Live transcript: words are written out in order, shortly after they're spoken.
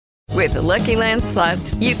With the Lucky Land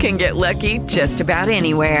Slots, you can get lucky just about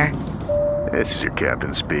anywhere. This is your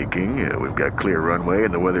captain speaking. We've got clear runway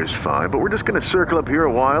and the weather's fine, but we're just going to circle up here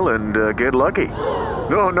a while and get lucky.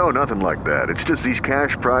 No, nothing like that. It's just these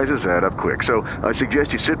cash prizes add up quick. So I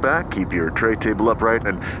suggest you sit back, keep your tray table upright,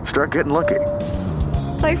 and start getting lucky.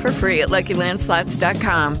 Play for free at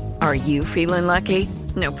LuckyLandSlots.com. Are you feeling lucky?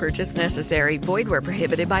 No purchase necessary. Void where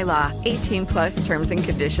prohibited by law. 18 plus terms and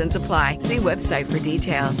conditions apply. See website for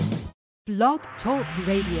details. Blog Talk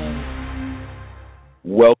Radio.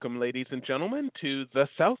 Welcome, ladies and gentlemen, to the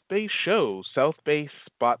South Bay Show, South Bay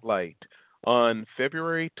Spotlight, on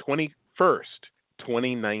February 21st,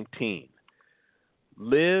 2019.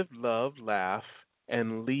 Live, love, laugh,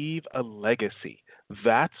 and leave a legacy.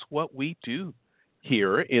 That's what we do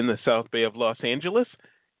here in the South Bay of Los Angeles,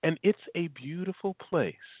 and it's a beautiful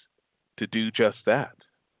place to do just that.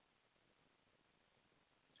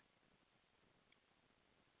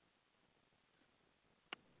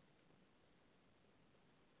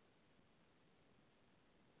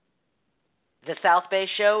 The South Bay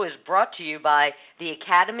Show is brought to you by the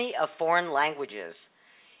Academy of Foreign Languages.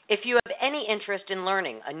 If you have any interest in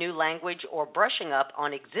learning a new language or brushing up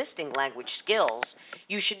on existing language skills,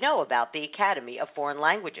 you should know about the Academy of Foreign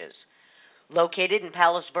Languages. Located in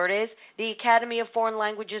Palos Verdes, the Academy of Foreign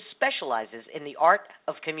Languages specializes in the art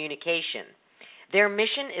of communication. Their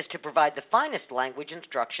mission is to provide the finest language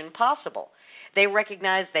instruction possible. They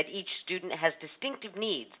recognize that each student has distinctive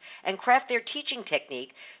needs and craft their teaching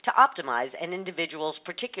technique to optimize an individual's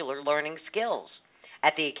particular learning skills.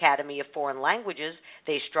 At the Academy of Foreign Languages,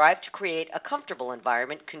 they strive to create a comfortable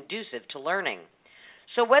environment conducive to learning.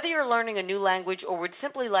 So whether you're learning a new language or would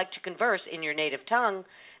simply like to converse in your native tongue,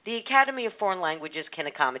 the Academy of Foreign Languages can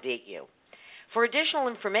accommodate you. For additional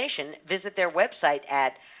information, visit their website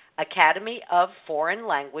at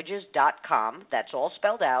academyofforeignlanguages.com, that's all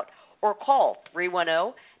spelled out, or call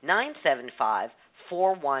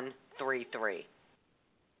 310-975-4133.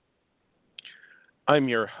 I'm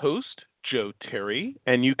your host, Joe Terry,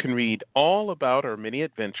 and you can read all about our many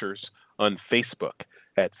adventures on Facebook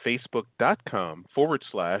at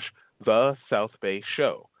facebook.com/The South Bay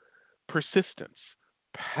Show. Persistence,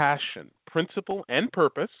 passion, principle, and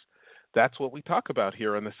purpose. That's what we talk about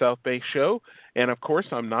here on the South Bay Show. And, of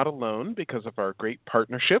course, I'm not alone because of our great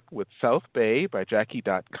partnership with South Bay by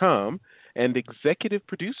Jackie.com and executive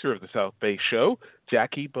producer of the South Bay Show,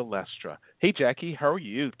 Jackie Balestra. Hey, Jackie, how are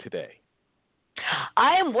you today?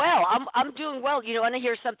 I am well. I'm doing well. You know, want to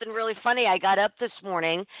hear something really funny? I got up this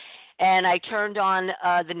morning and I turned on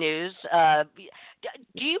the news.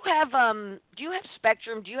 Do you have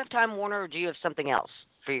Spectrum? Do you have Time Warner, or do you have something else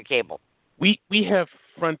for your cable? We have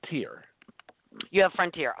Frontier. You have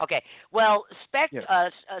Frontier. Okay. Well,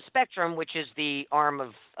 Yes. Spectrum, which is the arm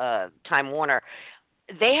of Time Warner,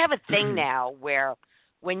 they have a thing now where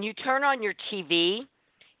when you turn on your TV,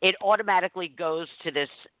 it automatically goes to this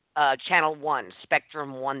Channel 1,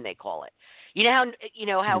 Spectrum 1 they call it. You know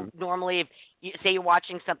how normally if you say you're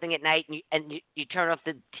watching something at night and you turn off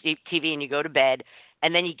the TV and you go to bed,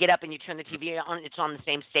 and then you get up and you turn the TV on, it's on the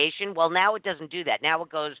same station. Well, now it doesn't do that. Now it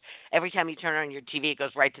goes, every time you turn on your TV, it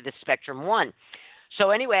goes right to the Spectrum 1. So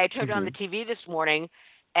anyway, I turned on the TV this morning,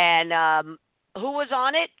 and who was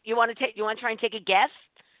on it? You want to try and take a guess?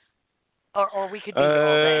 Or we could do it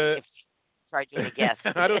all day if you try to take a guess.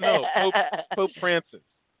 I don't know. Pope Francis.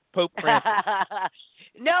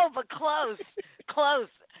 No, but close.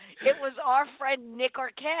 It was our friend Nick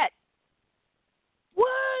Arquette.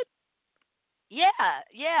 What?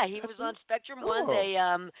 Yeah, he was on Spectrum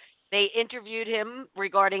 1. They interviewed him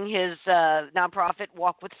regarding his nonprofit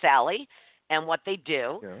Walk with Sally and what they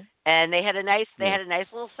do, and they had a nice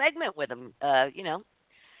little segment with him.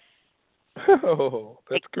 Oh,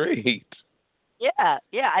 that's great. Yeah.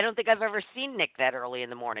 I don't think I've ever seen Nick that early in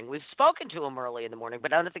the morning. We've spoken to him early in the morning,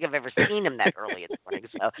 but I don't think I've ever seen him that early in the morning.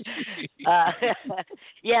 So,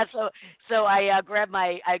 So I grabbed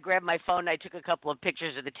my phone. And I took a couple of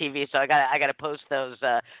pictures of the TV. So I got to post those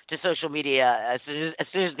to social media as soon as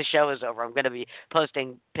the show is over. I'm going to be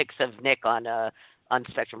posting pics of Nick on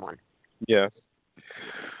Spectrum 1. Yeah.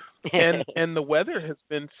 And the weather has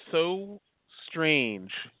been so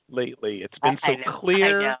strange lately. It's been so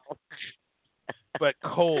clear. I know. But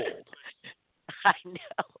cold. I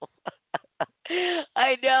know. Yeah.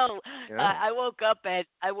 I woke up at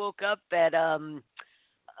I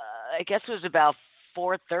guess it was about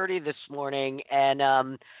 4:30 this morning, and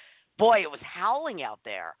boy, it was howling out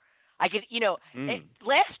there. I could,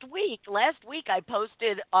 last week I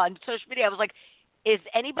posted on social media. I was like, "Is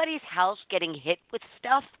anybody's house getting hit with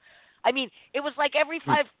stuff?" I mean, it was like every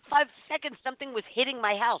five seconds something was hitting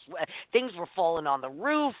my house. Things were falling on the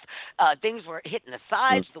roof. Things were hitting the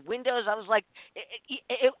sides, the windows. I was like,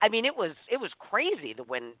 it was crazy. The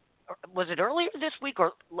wind. Was it earlier this week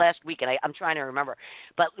or last week? And I'm trying to remember.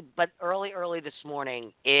 But early this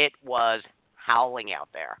morning, it was howling out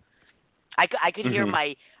there. I could hear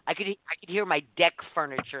I could hear my deck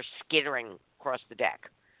furniture skittering across the deck.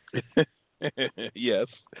 Yes.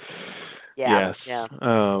 Yeah. Yes.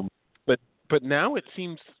 Yeah. But now it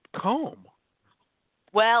seems calm.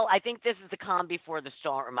 Well, I think this is the calm before the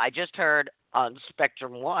storm. I just heard on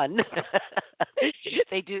Spectrum One,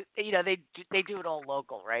 they do it all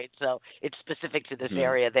local, right? So it's specific to this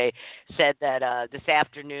area. They said that this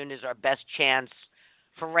afternoon is our best chance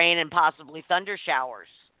for rain and possibly thunder showers.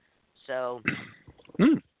 So,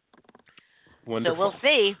 Wonderful. So we'll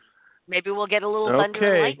see. Maybe we'll get a little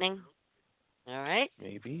thunder and lightning. All right.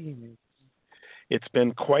 Maybe. It's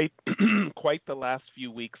been quite the last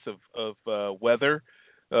few weeks of weather,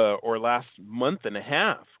 or last month and a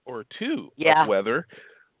half or two of weather.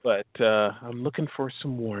 But I'm looking for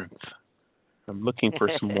some warmth. I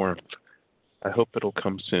hope it'll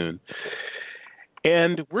come soon.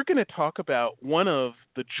 And we're going to talk about one of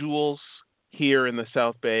the jewels here in the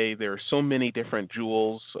South Bay. There are so many different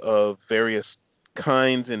jewels of various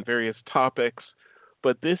kinds and various topics,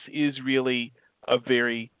 but this is really a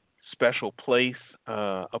very special place,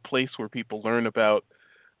 a place where people learn about,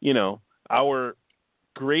 our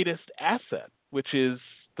greatest asset, which is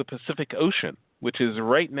the Pacific Ocean, which is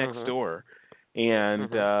right next door.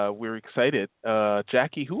 And we're excited.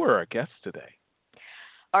 Jackie, who are our guests today?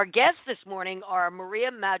 Our guests this morning are Maria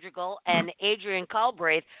Madrigal and Adrian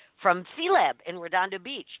Galbraith from Sealab in Redondo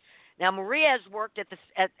Beach. Now, Maria has worked at the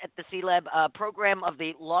Sealab program of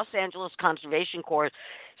the Los Angeles Conservation Corps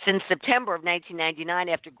since September of 1999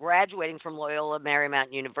 after graduating from Loyola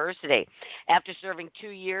Marymount University. After serving 2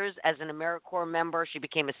 years as an AmeriCorps member, she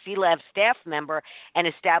became a Sealab staff member and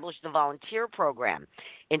established the volunteer program.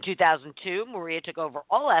 In 2002, Maria took over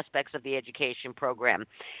all aspects of the education program.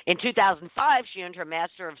 In 2005, she earned her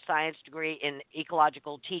Master of Science degree in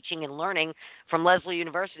Ecological Teaching and Learning from Lesley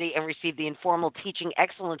University and received the Informal Teaching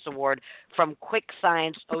Excellence Award from Quick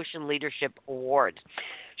Science Ocean Leadership Awards.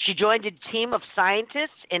 She joined a team of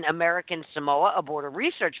scientists in American Samoa aboard a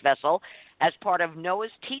research vessel as part of NOAA's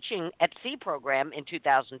Teaching at Sea program in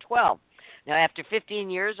 2012. Now, after 15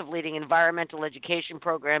 years of leading environmental education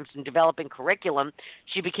programs and developing curriculum,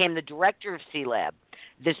 she became the director of Sealab.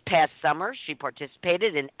 This past summer, she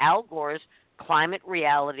participated in Al Gore's Climate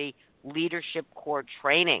Reality Leadership Corps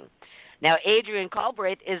training. Now, Adrian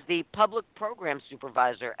Galbraith is the public program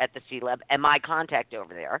supervisor at the Sealab and my contact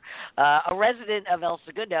over there. A resident of El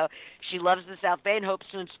Segundo, she loves the South Bay and hopes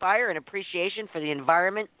to inspire an appreciation for the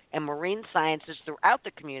environment and marine sciences throughout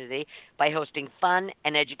the community by hosting fun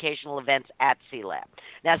and educational events at Sealab.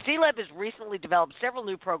 Now, Sealab has recently developed several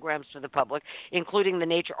new programs for the public, including the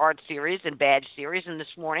Nature Art Series and Badge Series, and this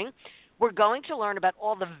morning we're going to learn about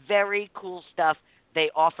all the very cool stuff they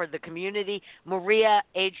offer the community. Maria,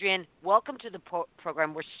 Adrian, welcome to the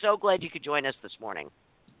program. We're so glad you could join us this morning.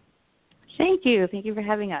 Thank you. Thank you for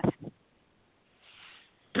having us.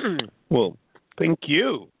 Well, thank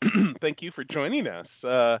you. Thank you for joining us.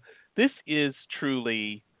 This is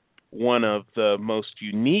truly one of the most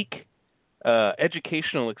unique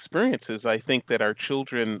educational experiences I think that our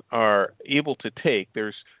children are able to take.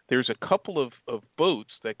 There's a couple of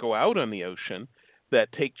boats that go out on the ocean that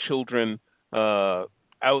take children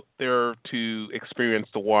out there to experience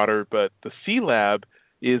the water, but the Sealab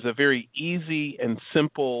is a very easy and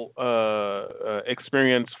simple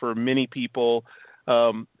experience for many people.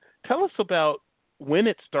 Tell us about when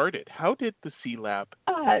it started. How did the Sealab?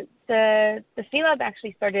 The Sealab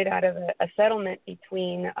actually started out of a settlement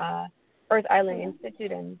between Earth Island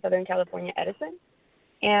Institute and Southern California Edison,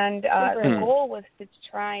 and the goal was to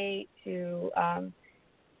try to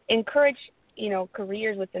encourage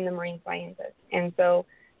careers within the marine sciences. And so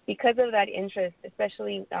because of that interest,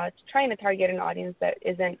 especially trying to target an audience that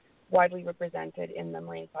isn't widely represented in the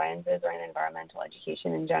marine sciences or in environmental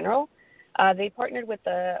education in general, they partnered with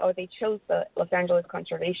they chose the Los Angeles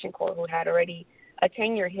Conservation Corps, who had already a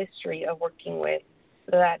 10-year history of working with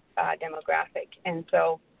that demographic. And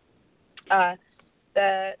so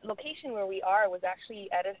the location where we are was actually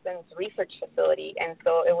Edison's research facility, and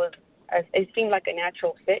so it seemed like a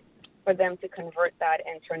natural fit for them to convert that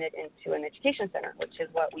and turn it into an education center, which is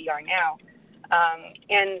what we are now.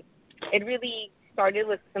 And it really started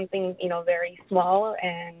with something, very small,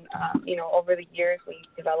 and, over the years we've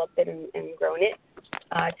developed it and grown it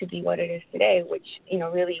to be what it is today, which,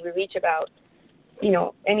 really we reach about,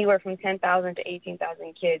 anywhere from 10,000 to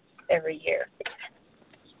 18,000 kids every year.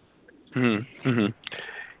 Mm-hmm.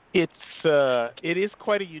 It is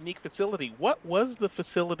quite a unique facility. What was the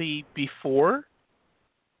facility before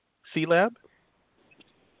C-Lab?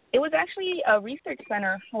 It was actually a research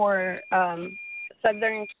center for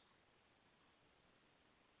Southern.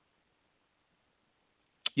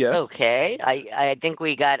 Yes. Okay. I think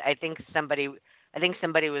somebody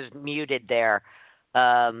was muted there.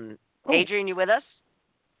 Adrian, you with us?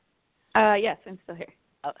 Yes, I'm still here.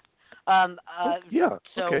 Yeah.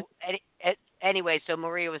 So okay. Anyway, so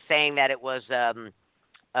Maria was saying that it was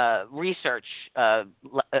research a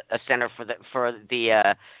center for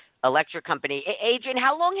the electric company. Adrian,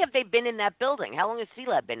 how long have they been in that building? How long has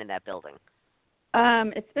C-Lab been in that building?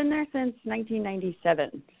 It's been there since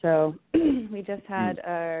 1997. So we just had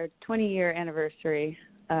our 20-year anniversary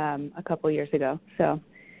a couple years ago. So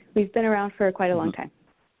we've been around for quite a long time.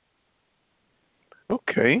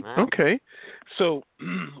 Okay. Wow. Okay. So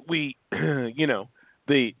we,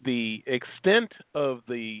 the extent of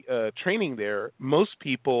the training there, most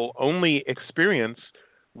people only experience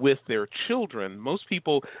with their children. Most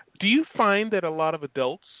people, do you find that a lot of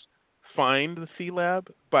adults find the C-Lab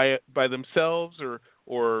by themselves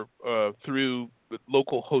or through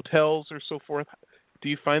local hotels or so forth? Do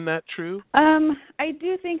you find that true? I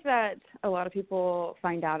do think that a lot of people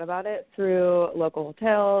find out about it through local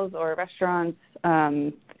hotels or restaurants,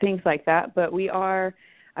 things like that. But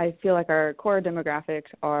I feel like our core demographics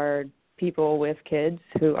are people with kids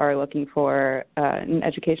who are looking for an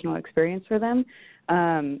educational experience for them.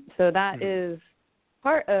 So that is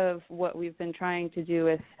part of what we've been trying to do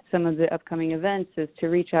with some of the upcoming events is to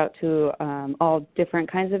reach out to all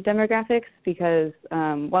different kinds of demographics because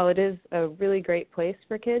while it is a really great place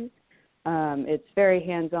for kids, it's very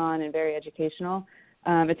hands-on and very educational.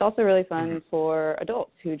 It's also really fun for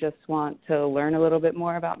adults who just want to learn a little bit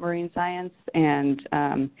more about marine science and,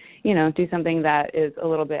 do something that is a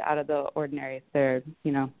little bit out of the ordinary, the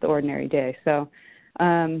ordinary day. So,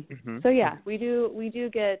 we do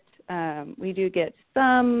get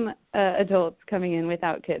some adults coming in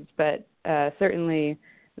without kids, but certainly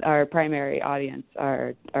our primary audience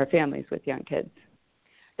are families with young kids.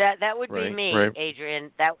 That would be me, right.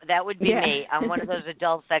 Adrian. That would be me. I'm one of those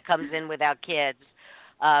adults that comes in without kids.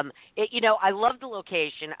 I love the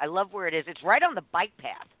location. I love where it is. It's right on the bike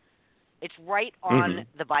path. It's right on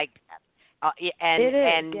the bike path. It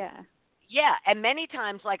is, yeah. Yeah, and many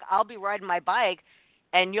times, like, I'll be riding my bike,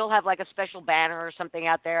 and you'll have, like, a special banner or something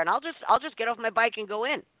out there, and I'll just get off my bike and go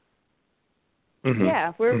in.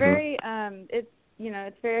 Yeah, we're very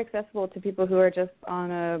it's very accessible to people who are just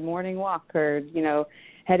on a morning walk or,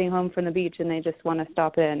 heading home from the beach and they just want to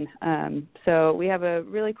stop in. So we have a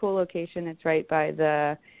really cool location. It's right by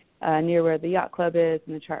the near where the yacht club is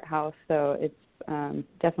and the chart house. So it's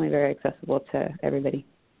definitely very accessible to everybody.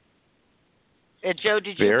 Joe,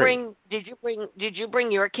 did you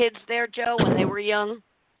bring your kids there, Joe, when they were young?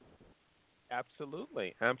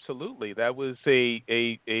 Absolutely. That was a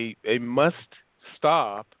must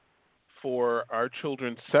stop for our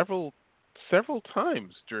children several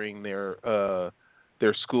times during their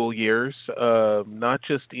school years, not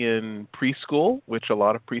just in preschool, which a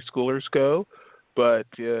lot of preschoolers go, but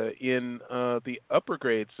in the upper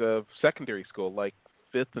grades of secondary school, like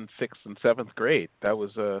 5th and 6th and 7th grade. That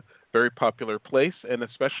was a very popular place, and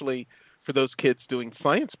especially for those kids doing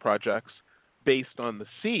science projects based on the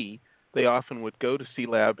sea, they often would go to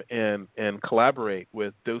C-Lab and collaborate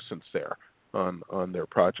with docents there on their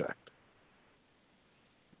project.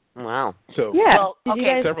 Wow. So yeah, well, did you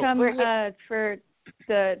guys several. come for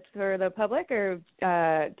the public, or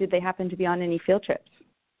did they happen to be on any field trips?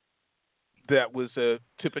 That was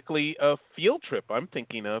typically a field trip I'm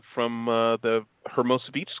thinking of from the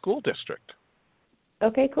Hermosa Beach School District.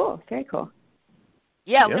 Okay, cool. Very cool.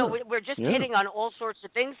 Yeah. No, we're just hitting on all sorts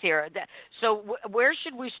of things here. So where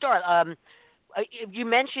should we start? You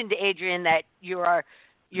mentioned, Adrian, that your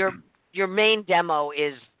main demo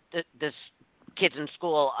is this kids in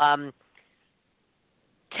school.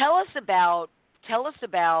 Tell us about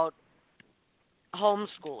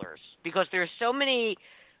homeschoolers, because there's so many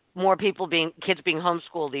more kids being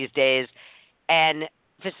homeschooled these days, and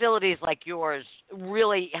facilities like yours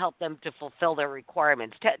really help them to fulfill their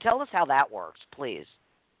requirements. Tell us how that works, please.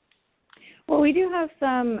 Well, we do have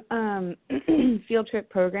some field trip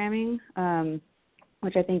programming,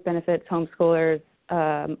 which I think benefits homeschoolers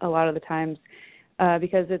a lot of the times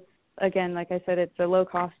because it's, again, like I said, it's a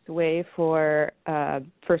low-cost way for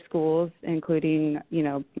schools, including,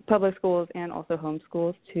 public schools and also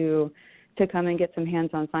homeschools, to come and get some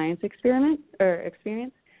hands-on science experience.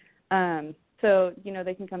 So,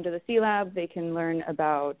 they can come to the Sea Lab. They can learn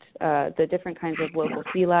about the different kinds of local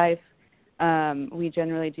sea life. We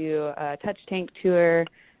generally do a touch tank tour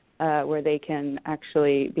where they can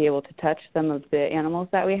actually be able to touch some of the animals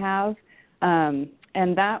that we have.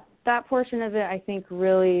 And that portion of it, I think,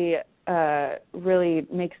 really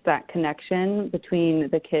makes that connection between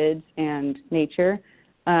the kids and nature.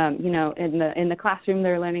 In the classroom,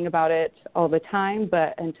 they're learning about it all the time,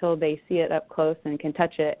 but until they see it up close and can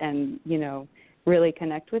touch it and, really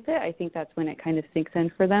connect with it, I think that's when it kind of sinks in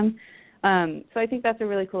for them. So I think that's a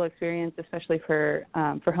really cool experience, especially for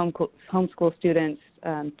homeschool students,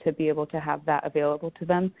 to be able to have that available to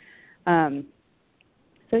them.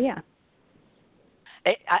 So yeah.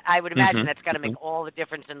 I would imagine that's got to make all the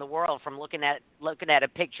difference in the world, from looking at a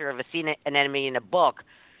picture of a sea anemone in a book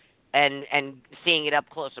and seeing it up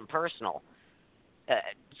close and personal.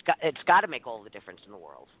 It's got to make all the difference in the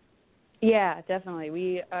world. Yeah, definitely.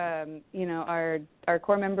 We, our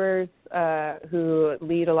core members who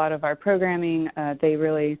lead a lot of our programming,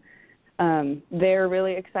 they're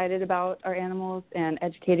really excited about our animals and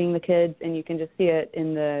educating the kids, and you can just see it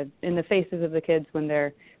in the faces of the kids when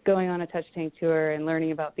they're going on a touch tank tour and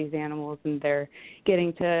learning about these animals, and they're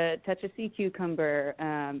getting to touch a sea cucumber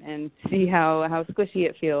and see how squishy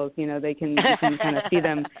it feels. They can you can kind of see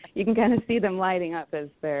them. You can kind of see them lighting up as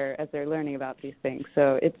they're learning about these things.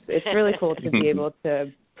 So it's really cool to be able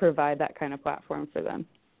to provide that kind of platform for them.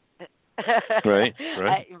 Right.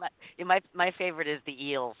 My favorite is the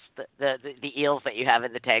eels. The eels that you have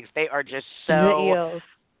in the tanks. They are just so. The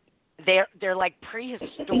eels. They're like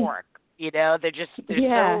prehistoric. They're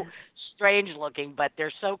so strange looking, but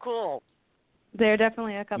they're so cool. They're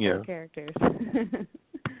definitely a couple of characters.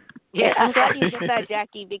 Yeah, I'm glad you said that,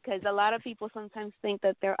 Jackie, because a lot of people sometimes think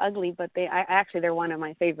that they're ugly, but they're one of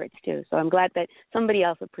my favorites too. So I'm glad that somebody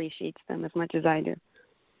else appreciates them as much as I do.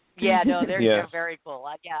 Yeah, no, they're very cool.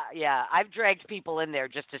 Yeah. I've dragged people in there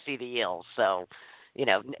just to see the eels. So,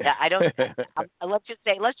 I don't. Let's just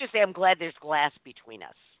say I'm glad there's glass between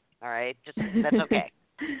us. All right, that's okay.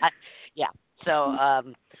 Yeah. So,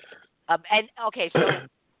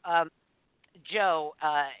 Joe,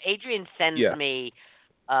 Adrian sends me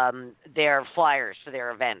their flyers for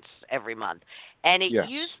their events every month, and it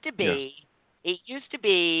used to be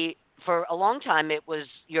for a long time. It was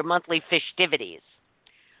your monthly festivities,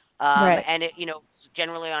 right. And it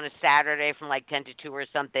generally on a Saturday from like 10 to 2 or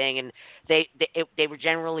something, and they were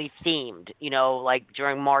generally themed. Like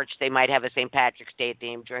during March they might have a St. Patrick's Day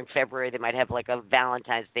theme. During February they might have like a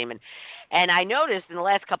Valentine's theme. And I noticed in the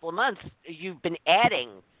last couple of months you've been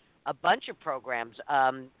adding a bunch of programs.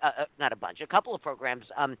 Not a bunch, a couple of programs.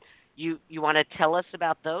 You want to tell us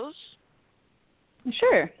about those?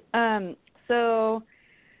 Sure. So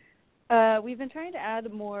we've been trying to add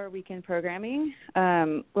more weekend programming.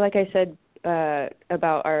 Like I said,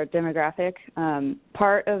 about our demographic.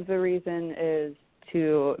 Part of the reason is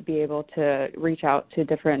to be able to reach out to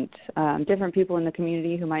different people in the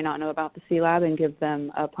community who might not know about the Sea Lab and give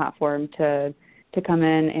them a platform to come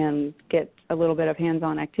in and get a little bit of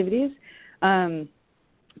hands-on activities. And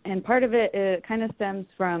part of it kind of stems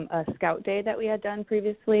from a scout day that we had done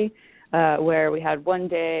previously, where we had one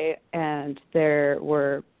day and there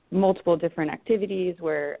were multiple different activities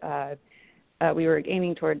where we were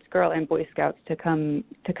aiming towards Girl and Boy Scouts to come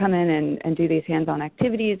in and do these hands-on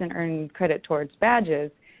activities and earn credit towards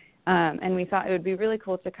badges. And we thought it would be really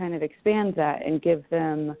cool to kind of expand that and give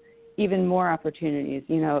them even more opportunities.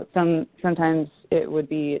 Sometimes it would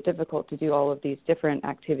be difficult to do all of these different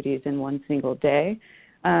activities in one single day.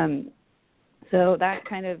 So that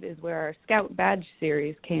kind of is where our Scout Badge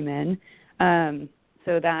series came in.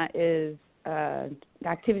 So that is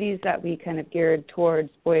activities that we kind of geared towards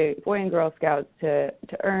boy and Girl Scouts to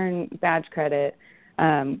earn badge credit,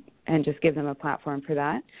 and just give them a platform for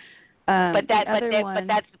that. But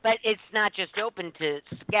it's not just open to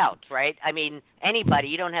Scouts, right? I mean, anybody.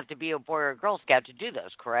 You don't have to be a boy or a Girl Scout to do those,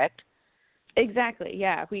 correct? Exactly.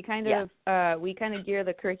 Yeah, we kind of gear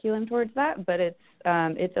the curriculum towards that, but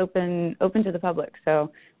it's open to the public,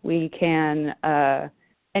 so we can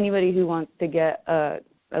anybody who wants to get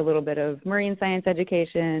a little bit of marine science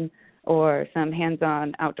education or some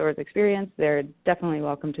hands-on outdoors experience, they're definitely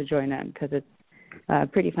welcome to join in because it's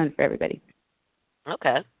pretty fun for everybody.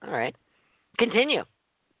 Okay. All right. Continue.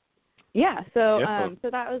 Yeah. So so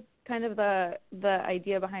that was kind of the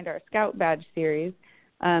idea behind our Scout Badge series.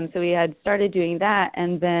 So we had started doing that,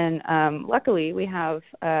 and then luckily we have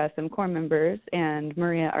some core members and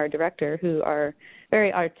Maria, our director, who are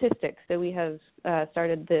very artistic. So we have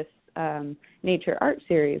started this nature art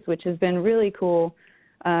series, which has been really cool.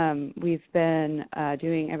 We've been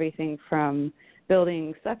doing everything from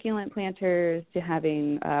building succulent planters to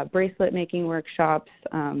having bracelet making workshops.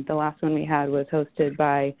 The last one we had was hosted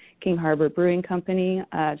by King Harbor Brewing Company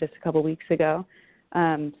just a couple weeks ago.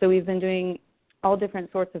 So we've been doing all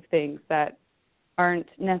different sorts of things that aren't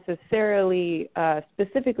necessarily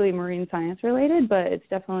specifically marine science related, but it's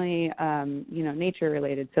definitely nature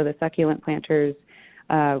related. So the succulent planters,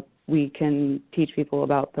 we can teach people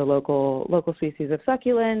about the local species of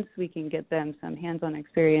succulents. We can get them some hands-on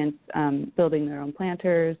experience building their own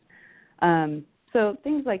planters. So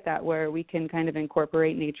things like that, where we can kind of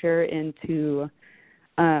incorporate nature into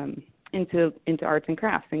arts and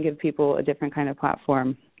crafts and give people a different kind of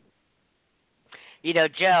platform.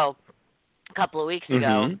 Joe, a couple of weeks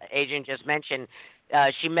ago, Adrienne just mentioned,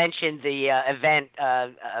 she mentioned the event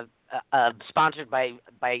sponsored by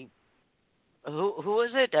who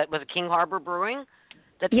was it? Was it King Harbor Brewing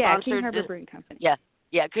that sponsored? King Harbor Brewing Company.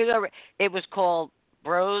 Yeah, King Harbor. It was called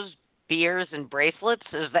Bros, Beers, and Bracelets.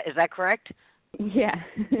 Is that correct? Yeah.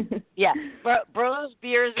 Yeah, Bros,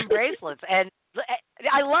 Beers, and Bracelets, and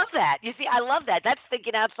I love that. You see, I love that. That's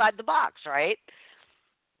thinking outside the box, right?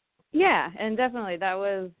 Yeah, and definitely that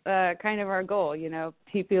was kind of our goal.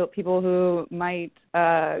 People who might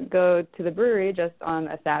go to the brewery just on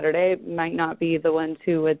a Saturday might not be the ones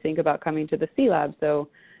who would think about coming to the C-Lab. So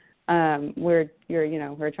we're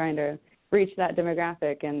trying to reach that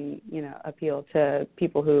demographic and appeal to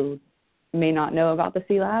people who may not know about the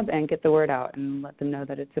C-Lab and get the word out and let them know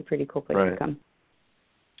that it's a pretty cool place to come.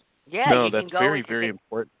 Yeah, no, that's very, very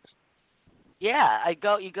important. Yeah,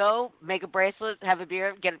 you go, make a bracelet, have a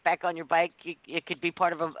beer, get it back on your bike. It could be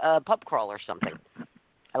part of a pub crawl or something.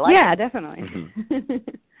 I like it. Yeah, definitely.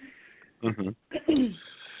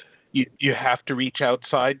 You have to reach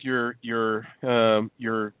outside your home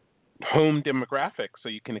demographic so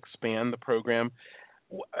you can expand the program.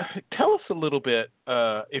 Tell us a little bit,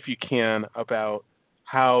 if you can, about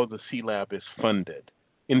how the C-Lab is funded.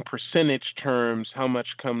 In percentage terms, how much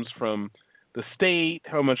comes from the state,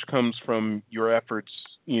 how much comes from your efforts,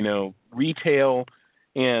 retail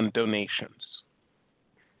and donations?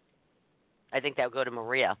 I think that would go to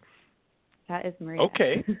Maria. That is Maria.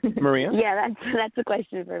 Okay, Maria. Yeah, that's a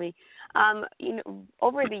question for me.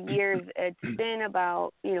 Over the years, it's been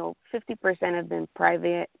about 50% have been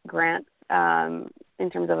private grants in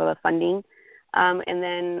terms of the funding, and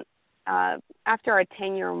then after our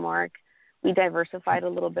 10-year mark, we diversified a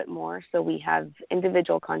little bit more. So we have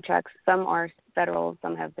individual contracts. Some are federal,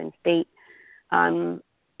 some have been state, and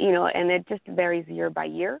it just varies year by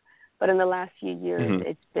year. But in the last few years,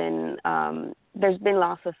 it's been there's been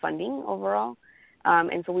loss of funding overall,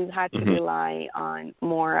 and so we've had to rely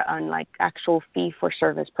more on like actual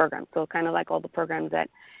fee-for-service programs. So kind of like all the programs that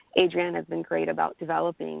Adrienne has been great about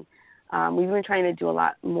developing. We've been trying to do a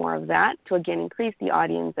lot more of that to again increase the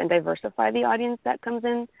audience and diversify the audience that comes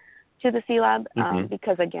in to the C-Lab,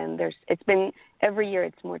 because again, it's been every year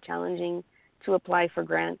it's more challenging to apply for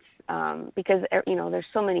grants because there's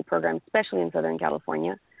so many programs, especially in Southern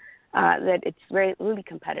California, that it's really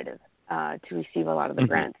competitive to receive a lot of the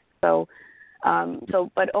grants. So,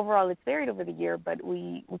 but overall, it's varied over the year. But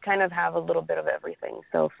we kind of have a little bit of everything.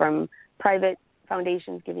 So from private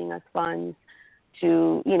foundations giving us funds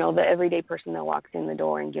to the everyday person that walks in the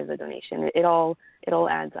door and gives a donation, it all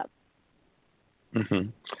adds up.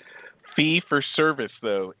 Fee for service,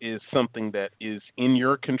 though, is something that is in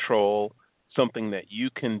your control, something that you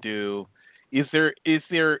can do. Is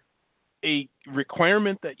there a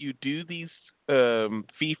requirement that you do these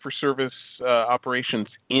fee for service operations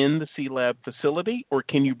in the C-Lab facility, or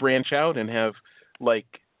can you branch out and have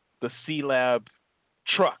like the C-Lab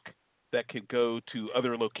truck that could go to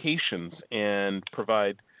other locations and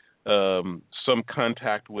provide some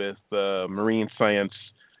contact with marine science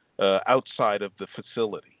outside of the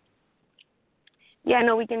facility? Yeah,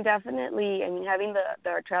 no, we can definitely. Having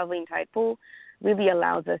the traveling tide pool really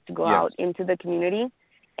allows us to go out into the community.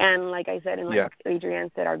 And like I said, and like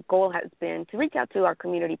Adrienne said, our goal has been to reach out to our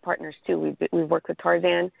community partners too. We've worked with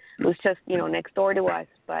Tarzan, who's just next door to us,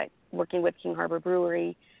 but working with King Harbor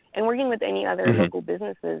Brewery and working with any other local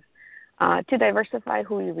businesses to diversify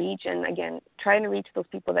who we reach. And again, trying to reach those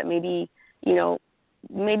people that maybe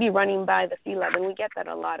running by the C-Lab, and we get that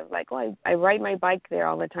a lot of like, I ride my bike there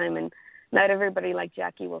all the time, and not everybody like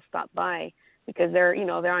Jackie will stop by because they're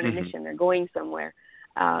on a mission, they're going somewhere.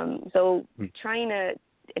 So trying to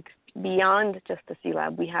beyond just the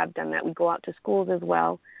C-Lab, we have done that. We go out to schools as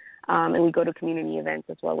well, and we go to community events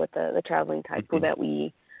as well with the traveling tide pool that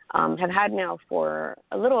we have had now for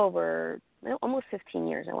a little over almost 15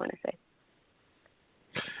 years, I want to say.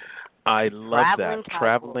 I love that.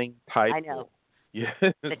 Traveling tide pool. I know. Yeah.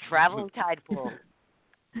 The traveling tide pool.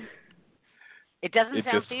 It doesn't It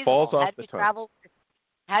sound just feasible. falls off the tongue.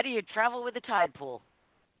 How do you travel with a tide pool?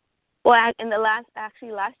 Well, in the last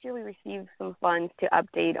year we received some funds to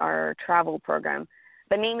update our travel program.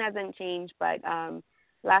 The name hasn't changed, but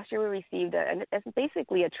last year we received it's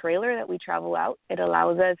basically a trailer that we travel out. It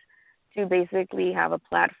allows us to basically have a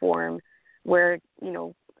platform where,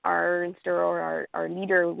 our instructor or our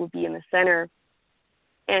leader will be in the center,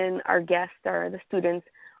 and our guests or the students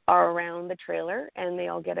are around the trailer, and they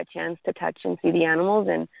all get a chance to touch and see the animals,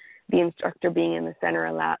 and the instructor being in the center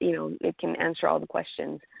it can answer all the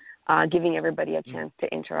questions, giving everybody a chance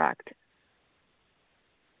to interact.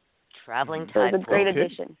 Traveling tide pool. So it's a great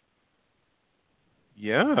addition.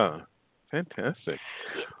 Yeah, fantastic.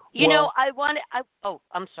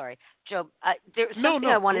 I'm sorry, Joe. There's something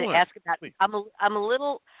I wanted to ask about. Please.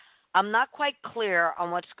 I'm not quite clear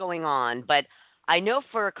on what's going on, but I know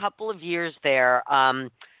for a couple of years there,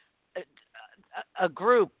 a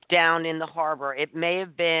group down in the harbor. It may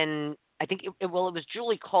have been, I think, it was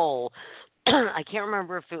Julie Cole. I can't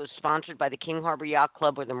remember if it was sponsored by the King Harbor Yacht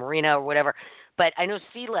Club or the Marina or whatever, but I know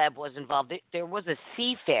Sea Lab was involved. There was a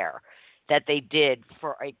sea fair that they did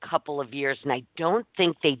for a couple of years, and I don't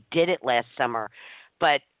think they did it last summer.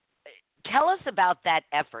 But tell us about that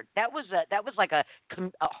effort. That was like a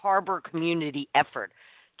harbor community effort.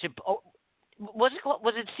 Was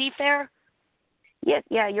it Sea Fair? Yes,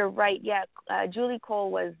 yeah, you're right. Yeah, Julie Cole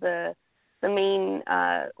was the main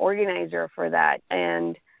organizer for that,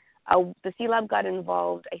 and the Sea Lab got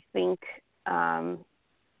involved, I think,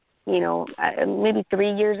 maybe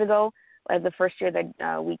 3 years ago. The first year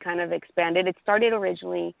that we kind of expanded. It started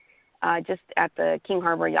originally just at the King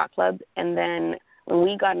Harbor Yacht Club, and then when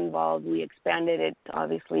we got involved, we expanded it to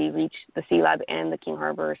obviously reach the Sea Lab and the King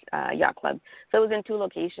Harbor Yacht Club. So it was in 2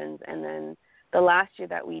 locations, and then the last year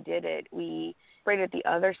that we did it, we sprayed at the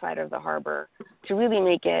other side of the harbor to really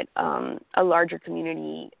make it a larger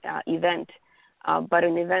community event. But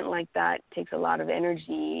an event like that takes a lot of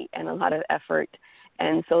energy and a lot of effort.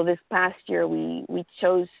 And so this past year, we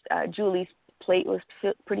chose Julie's plate was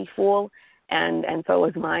pretty full, and so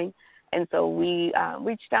was mine. And so we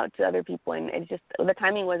reached out to other people, and it just the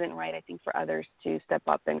timing wasn't right, I think, for others to step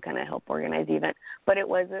up and kind of help organize the event. But it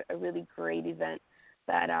was a really great event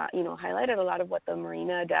that highlighted a lot of what the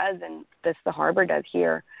marina does and the harbor does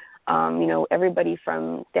here. Everybody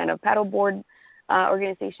from stand-up paddleboard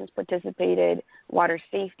organizations participated, water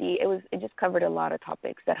safety. It just covered a lot of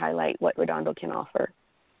topics that highlight what Redondo can offer.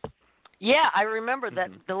 Yeah, I remember that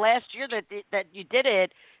the last year that you did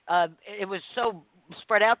it, it was so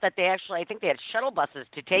spread out that I think they had shuttle buses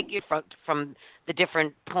to take you from the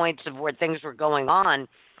different points of where things were going on.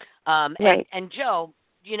 Right. And Joe,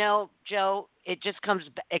 it just comes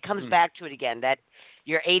back to it again that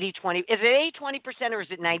you're 80-20. Is it 80-20% or is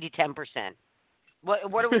it 90-10%?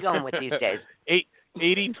 What are we going with these days?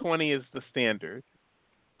 80-20 is the standard.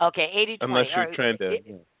 Okay, 80-20. Unless you're trying to,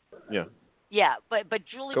 yeah. Yeah, but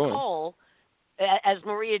Julie Cole, as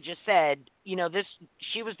Maria just said,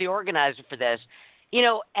 she was the organizer for this,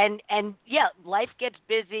 and yeah, life gets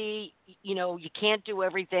busy. You can't do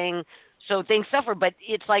everything, so things suffer. But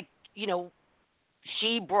it's like,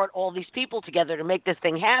 she brought all these people together to make this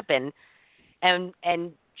thing happen, and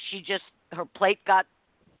her plate got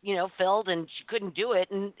filled, and she couldn't do it,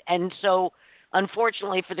 and so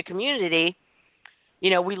unfortunately for the community,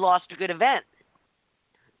 we lost a good event.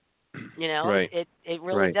 Right. It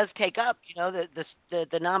really does take up,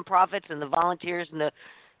 the nonprofits and the volunteers and the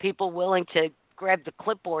people willing to grab the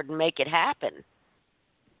clipboard and make it happen.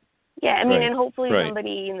 Yeah, I mean, and hopefully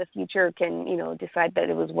somebody in the future can, decide that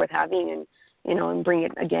it was worth having and bring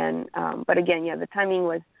it again. But again, the timing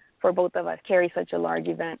was for both of us. Carry such a large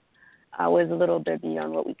event was a little bit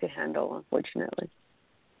beyond what we could handle, unfortunately.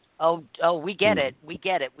 Oh, we get it. We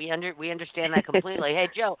get it. We understand that completely. Hey,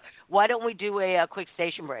 Joe, why don't we do a quick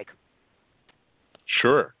station break?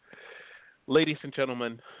 Sure. Ladies and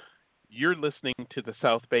gentlemen, you're listening to the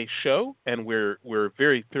South Bay Show, and we're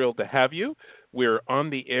very thrilled to have you. We're on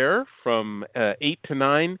the air from 8 to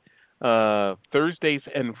 9 Thursdays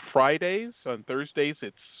and Fridays. On Thursdays,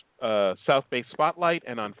 it's South Bay Spotlight,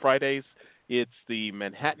 and on Fridays, it's the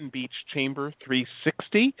Manhattan Beach Chamber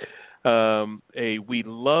 360. We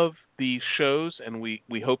love these shows, and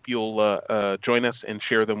we hope you'll join us and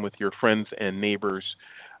share them with your friends and neighbors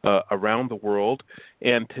around the world.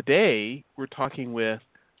 And today we're talking with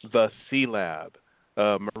the Sea Lab.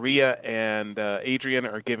 Maria and Adrian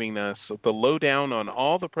are giving us the lowdown on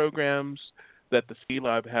all the programs that the Sea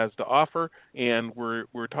Lab has to offer, and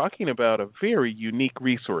we're talking about a very unique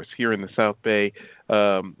resource here in the South Bay.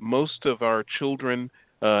 Most of our children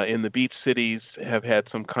in the beach cities have had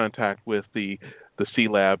some contact with the Sea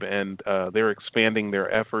Lab, and they're expanding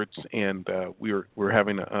their efforts, and we're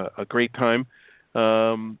having a great time.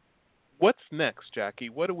 What's next, Jackie?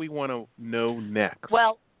 What do we want to know next?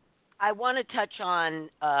 Well, I want to touch on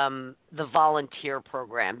the volunteer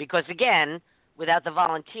program because, again, without the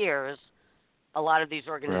volunteers, a lot of these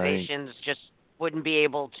organizations just wouldn't be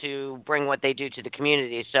able to bring what they do to the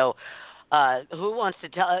community. So, who wants to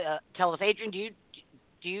tell us? Adrian, do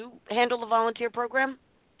you handle the volunteer program?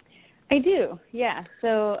 I do, yeah.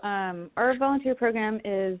 So our volunteer program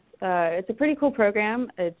is it's a pretty cool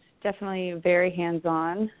program. It's definitely very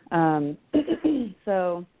hands-on.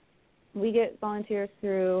 So we get volunteers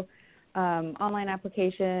through online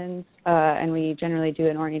applications, and we generally do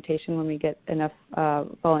an orientation when we get enough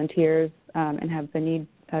volunteers and have the need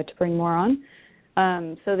to bring more on.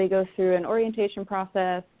 So they go through an orientation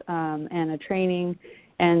process and a training,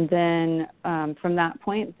 and then from that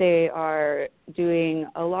point they are doing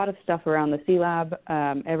a lot of stuff around the Sea Lab,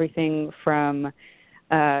 everything from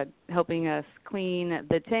helping us clean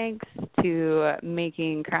the tanks to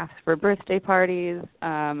making crafts for birthday parties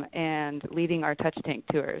and leading our touch tank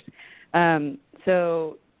tours.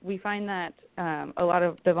 So we find that a lot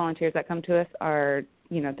of the volunteers that come to us are,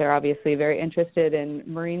 they're obviously very interested in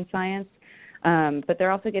marine science, but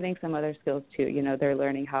they're also getting some other skills too. They're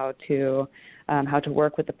learning how to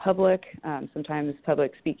work with the public. Sometimes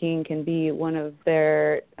public speaking can be one of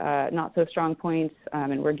their not so strong points,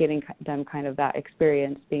 and we're getting them kind of that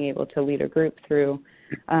experience being able to lead a group through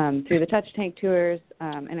the touch tank tours.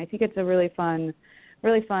 And I think it's a really fun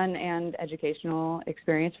and educational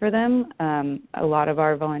experience for them. A lot of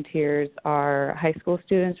our volunteers are high school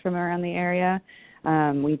students from around the area.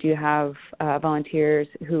 We do have volunteers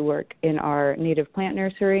who work in our native plant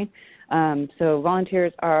nursery. So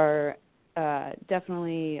volunteers are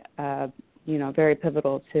definitely, very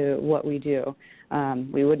pivotal to what we do.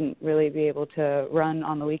 We wouldn't really be able to run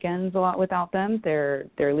on the weekends a lot without them. They're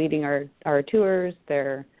leading our tours.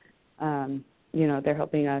 They're, they're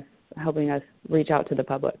helping us reach out to the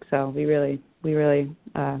public. So we really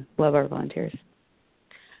love our volunteers.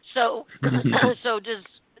 So,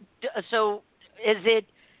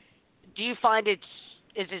 do you find is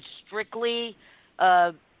it strictly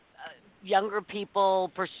younger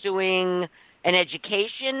people pursuing an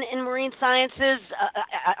education in marine sciences?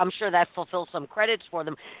 I'm sure that fulfills some credits for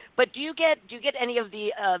them. But do you get any of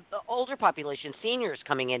the older population, seniors,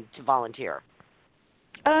 coming in to volunteer?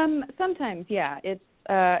 Sometimes, yeah.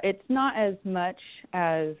 It's not as much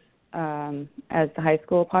as the high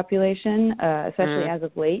school population, especially as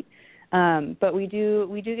of late. But we do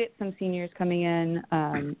get some seniors coming in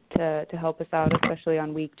to help us out, especially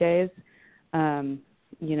on weekdays.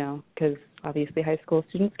 Because obviously high school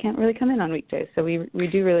students can't really come in on weekdays. So we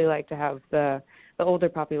do really like to have the older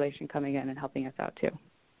population coming in and helping us out too.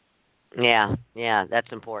 Yeah,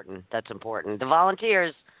 that's important. The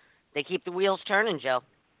volunteers, they keep the wheels turning, Joe.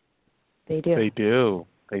 They do.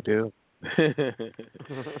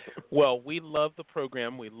 Well, we love the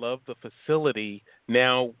program. We love the facility.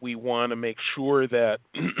 Now we want to make sure that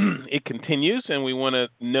it continues, and we want to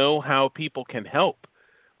know how people can help.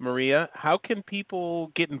 Maria, how can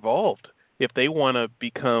people get involved if they want to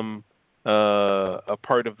become a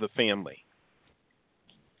part of the family?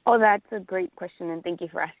 Oh, that's a great question, and thank you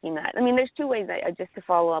for asking that. I mean, there's two ways, just to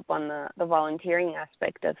follow up on the volunteering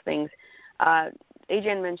aspect of things.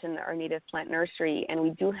 Adrian mentioned our native plant nursery, and we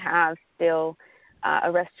do have still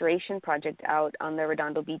a restoration project out on the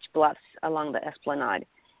Redondo Beach Bluffs along the Esplanade.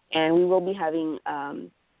 And we will be having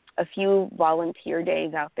a few volunteer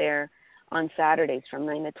days out there on Saturdays from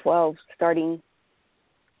 9 to 12 starting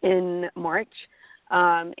in March.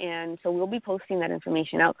 And so we'll be posting that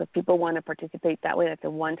information out. So if people want to participate that way, that's a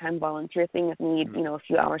one-time volunteer thing. If you need, a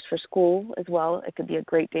few hours for school as well, it could be a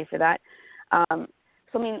great day for that.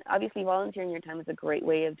 So, I mean, obviously volunteering your time is a great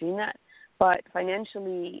way of doing that. But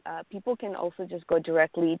financially, people can also just go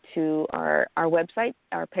directly to our website,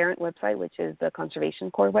 our parent website, which is the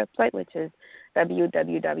Conservation Corps website, which is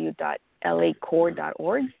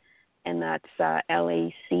www.lacorps.org. And that's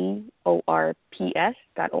LACORPS.org.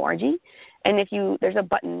 And there's a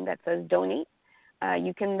button that says donate.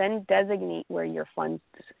 You can then designate where your funds,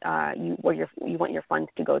 you want your funds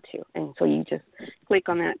to go to. And so you just click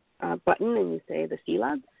on that button and you say the Sea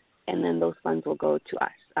Lab, and then those funds will go to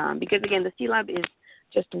us. Because again, the Sea Lab is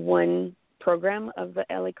just one program of the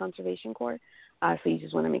LA Conservation Corps. So you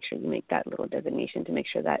just want to make sure you make that little designation to make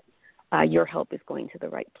sure that your help is going to the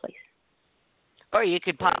right place. Or you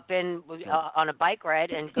could pop in on a bike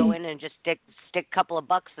ride and go in and just stick a couple of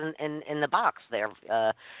bucks in the box there.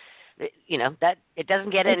 that it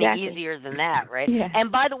doesn't get Exactly. any easier than that, right? Yeah.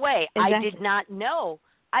 And by the way, Exactly. I did not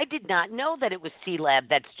know that it was Sea Lab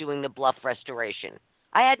that's doing the bluff restoration.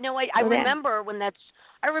 I had no idea. I remember when that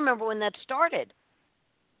started.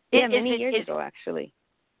 Yeah, many years ago, actually.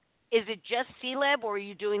 Is it just Sea Lab, or are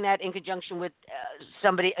you doing that in conjunction with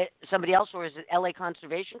somebody else, or is it LA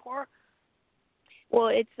Conservation Corps? Well,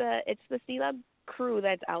 it's the Sea Lab crew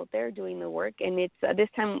that's out there doing the work, and it's this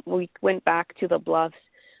time we went back to the bluffs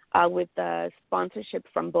with sponsorship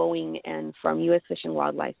from Boeing and from U.S. Fish and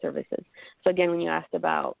Wildlife Services. So again, when you asked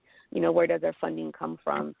about where does our funding come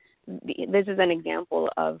from, this is an example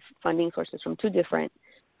of funding sources from two different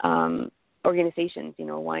organizations.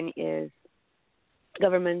 One is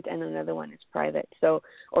government and another one is private,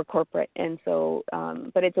 or corporate. And so,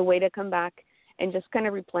 but it's a way to come back and just kind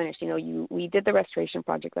of replenish. We did the restoration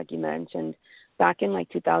project, like you mentioned, back in like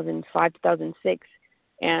 2005, 2006,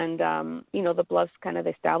 and the bluffs kind of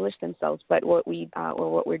established themselves. But what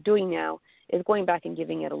we're doing now is going back and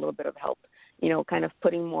giving it a little bit of help. Kind of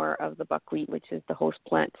putting more of the buckwheat, which is the host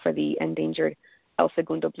plant for the endangered El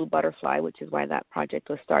Segundo blue butterfly, which is why that project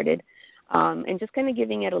was started. And just kind of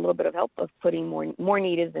giving it a little bit of help of putting more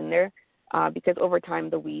natives in there, because over time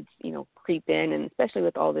the weeds, creep in, and especially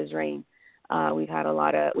with all this rain, we've had a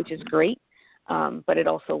lot of, which is great, but it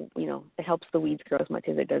also, it helps the weeds grow as much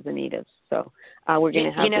as it does the natives. So we're going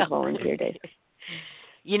to have this volunteer day.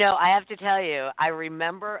 I have to tell you, I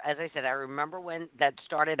remember, as I said, when that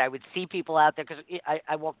started. I would see people out there because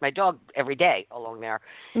I walk my dog every day along there,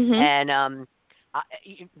 and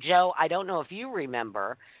Joe, I don't know if you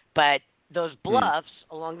remember, but those bluffs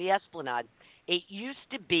along the Esplanade, it used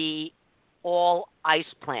to be all ice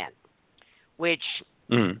plant, which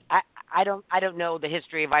I don't know the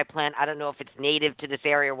history of ice plant. I don't know if it's native to this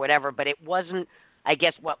area or whatever, but it wasn't, I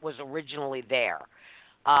guess, what was originally there.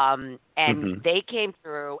 And they came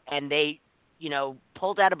through and they,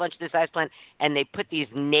 pulled out a bunch of this ice plant and they put these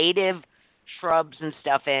native shrubs and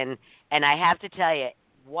stuff in. And I have to tell you,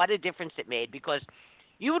 what a difference it made, because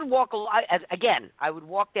you would walk, I would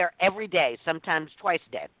walk there every day, sometimes twice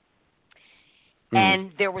a day.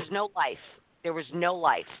 And there was no life. There was no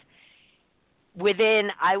life. Within,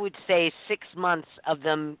 I would say, 6 months of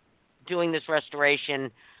them doing this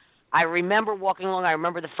restoration, I remember walking along. I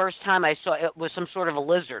remember the first time I saw it was some sort of a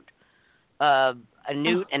lizard, a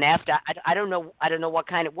newt, and after I don't know what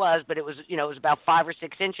kind it was, but it was it was about 5 or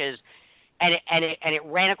 6 inches, and it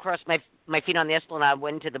ran across my feet on the Esplanade,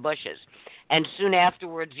 went into the bushes, and soon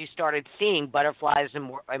afterwards you started seeing butterflies and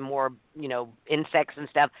more insects and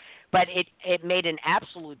stuff, but it made an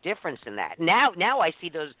absolute difference in that. Now I see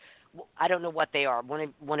those. I don't know what they are.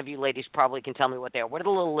 One of you ladies probably can tell me what they are. What are the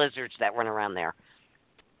little lizards that run around there?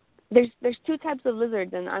 There's 2 types of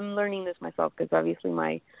lizards, and I'm learning this myself because obviously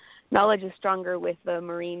my knowledge is stronger with the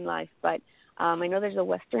marine life. But I know there's a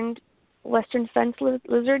western fence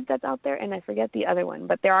lizard that's out there, and I forget the other one.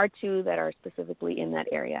 But there are 2 that are specifically in that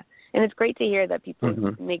area, and it's great to hear that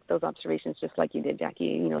people make those observations just like you did,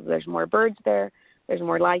 Jackie. There's more birds there. There's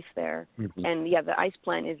more life there, and the ice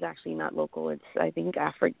plant is actually not local. It's, I think,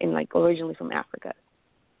 originally from Africa.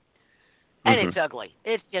 And it's ugly.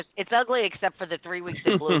 It's ugly except for the 3 weeks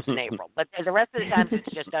it blooms in April. But the rest of the time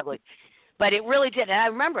it's just ugly. But it really did. And I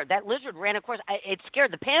remember that lizard ran across. It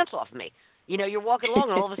scared the pants off me. You're walking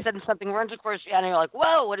along and all of a sudden something runs across you and you're like,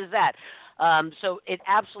 whoa, what is that? So it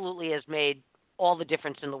absolutely has made all the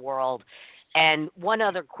difference in the world. And one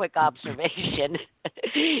other quick observation.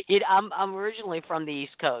 I'm originally from the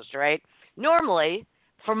East Coast, right? Normally,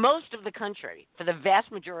 for most of the country, for the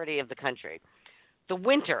vast majority of the country, the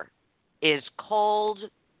winter is cold,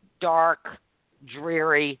 dark,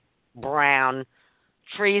 dreary, brown.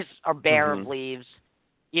 Trees are bare of leaves,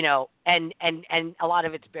 and a lot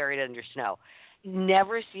of it's buried under snow.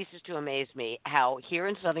 Never ceases to amaze me how here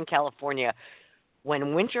in Southern California,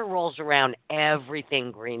 when winter rolls around,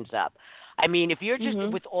 everything greens up. I mean, if you're just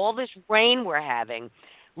with all this rain we're having,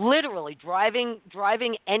 literally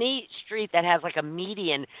driving any street that has like a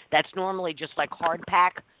median that's normally just like hard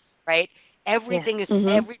pack, right? Everything is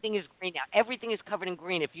green now. Everything is covered in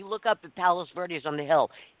green. If you look up at Palos Verdes on the hill,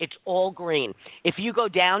 it's all green. If you go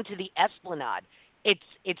down to the Esplanade, it's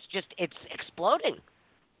exploding.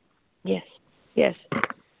 Yes. Right.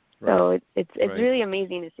 So it's really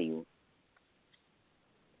amazing to see.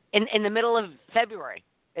 In the middle of February,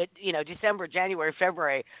 December, January,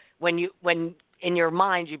 February, when in your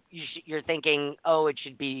mind you're thinking, oh, it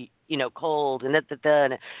should be cold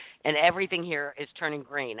and everything here is turning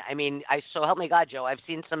green. I mean, so help me God, Joe, I've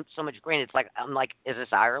seen so much green. It's like I'm like, is this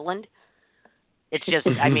Ireland? It's just,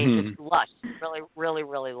 I mean, it's lush, really, really,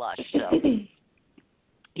 really lush. So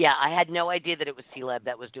Yeah, I had no idea that it was C-Lab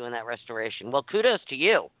that was doing that restoration. Well, kudos to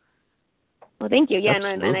you. Well, thank you. Yeah, and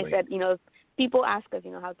I Absolutely. said, people ask us,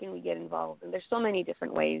 how can we get involved? And there's so many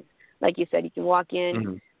different ways. Like you said, you can walk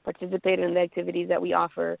in, participate in the activities that we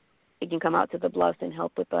offer. You can come out to the Bluffs and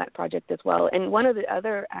help with that project as well. And one of the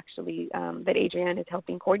other, actually, that Adrienne is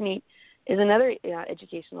helping coordinate is another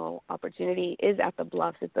educational opportunity is at the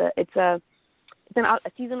Bluffs. It's a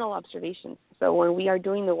seasonal observation. So when we are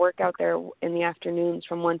doing the work out there in the afternoons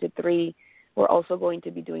from 1 to 3, we're also going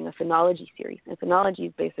to be doing a phenology series. And phenology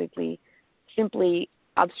is basically simply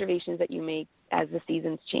observations that you make as the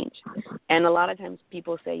seasons change. And a lot of times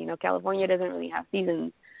people say, California doesn't really have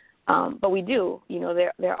seasons, but we do.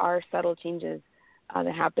 There are subtle changes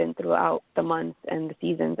that happen throughout the months and the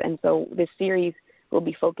seasons. And so this series will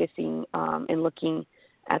be focusing and looking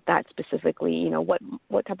at that specifically.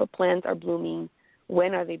 What type of plants are blooming?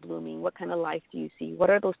 When are they blooming? What kind of life do you see? What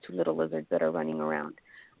are those 2 little lizards that are running around?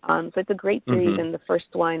 So it's a great series, and the first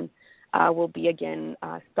one will be, again,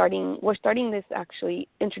 we're starting this, actually,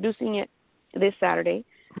 introducing it this Saturday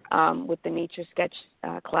with the Nature Sketch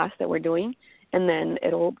class that we're doing, and then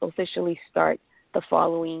it'll officially start the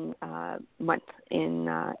following month in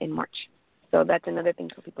March. So that's another thing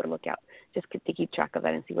for people to look out, just to keep track of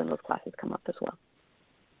that and see when those classes come up as well.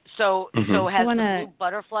 So has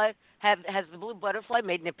the blue butterfly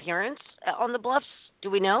made an appearance on the Bluffs? Do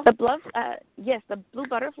we know? The Bluffs, yes, the blue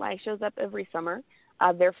butterfly shows up every summer.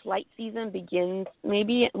 Their flight season begins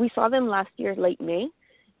we saw them last year, late May,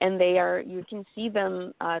 and you can see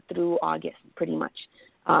them through August pretty much.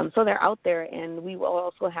 So they're out there, and we will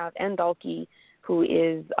also have Ann Dahlke, who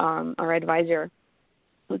is our advisor,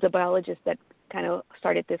 who's a biologist that kind of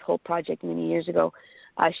started this whole project many years ago.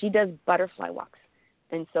 She does butterfly walks,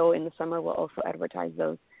 and so in the summer we'll also advertise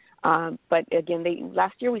those. But again,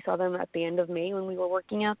 last year we saw them at the end of May when we were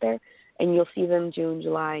working out there, and you'll see them June,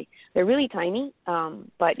 July. They're really tiny,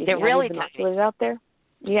 but if they're you really have binoculars out there,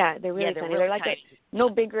 they're really tiny. Really they're like tiny. no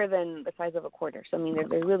bigger than the size of a quarter. So I mean,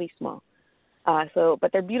 they're really small.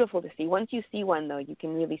 But they're beautiful to see. Once you see one, though, you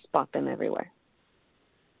can really spot them everywhere.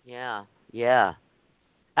 Yeah.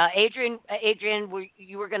 Adrienne,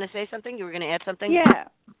 you were going to say something? You were going to add something? Yeah.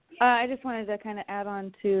 I just wanted to kind of add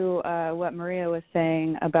on to what Maria was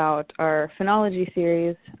saying about our phenology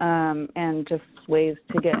series and just ways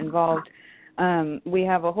to get involved. We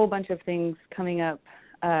have a whole bunch of things coming up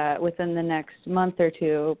within the next month or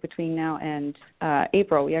two between now and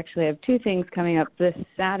April. We actually have 2 things coming up this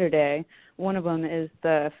Saturday. One of them is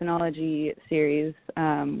the phenology series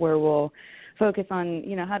where we'll focus on,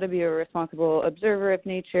 how to be a responsible observer of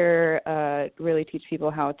nature, really teach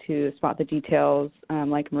people how to spot the details,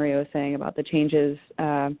 like Maria was saying about the changes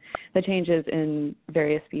in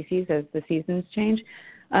various species as the seasons change.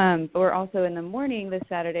 But we're also in the morning this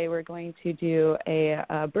Saturday, we're going to do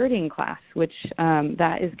a birding class, which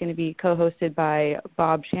that is going to be co-hosted by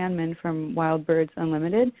Bob Shanman from Wild Birds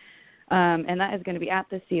Unlimited. And that is going to be at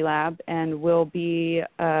the C-Lab, and we'll be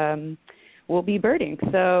birding.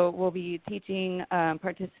 So we'll be teaching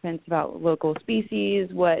participants about local species,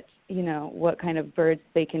 what kind of birds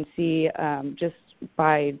they can see just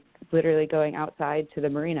by literally going outside to the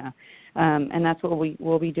marina. And that's what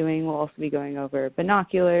we'll be doing. We'll also be going over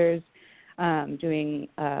binoculars, doing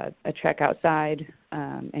a trek outside,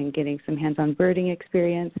 and getting some hands-on birding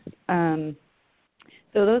experience.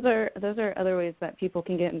 So those are other ways that people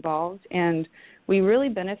can get involved, and we really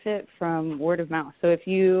benefit from word of mouth. So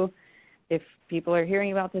if people are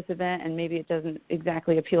hearing about this event and maybe it doesn't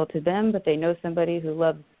exactly appeal to them, but they know somebody who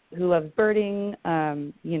loves birding,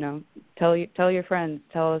 tell your friends,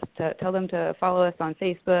 tell them to follow us on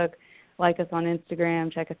Facebook, like us on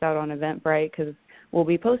Instagram, check us out on Eventbrite, because we'll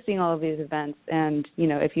be posting all of these events. And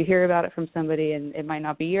if you hear about it from somebody, and it might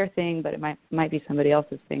not be your thing, but it might be somebody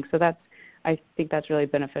else's thing. So I think that's really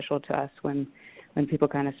beneficial to us when people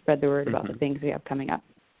kind of spread the word about the things we have coming up.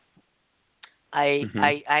 I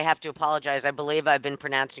have to apologize. I believe I've been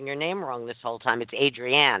pronouncing your name wrong this whole time. It's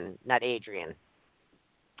Adrienne, not Adrian.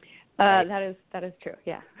 Right? That is true.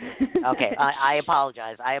 Yeah. Okay. I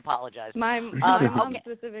apologize. My mom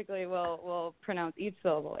specifically will pronounce each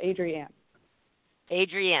syllable. Adrienne.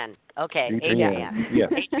 Okay. Adrienne. Yeah.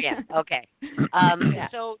 Adrienne. Okay.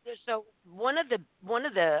 So one of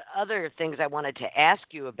the other things I wanted to ask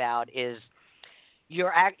you about is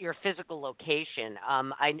your physical location.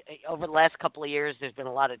 Over the last couple of years, there's been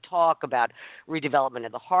a lot of talk about redevelopment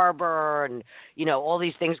of the harbor and, all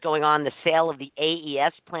these things going on, the sale of the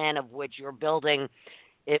AES plan, of which your building,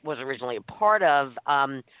 it was originally a part of.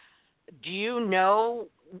 Do you know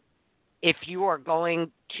if you are going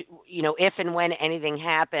to, if and when anything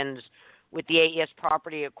happens with the AES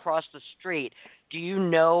property across the street. Do you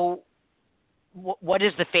know what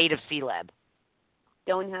is the fate of C-Lab?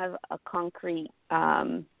 Don't have a concrete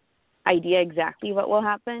idea exactly what will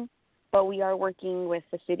happen, but we are working with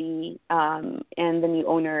the city and the new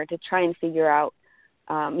owner to try and figure out,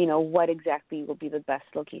 what exactly will be the best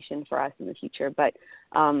location for us in the future. But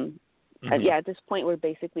at this point, we're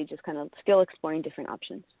basically just kind of still exploring different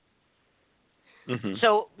options. Mm-hmm.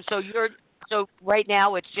 So right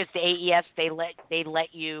now it's just the AES. They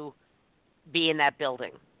let you be in that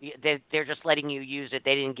building. They're just letting you use it.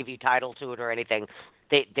 They didn't give you title to it or anything.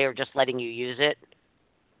 They're just letting you use it.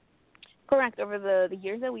 Correct. Over the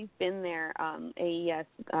years that we've been there, AES,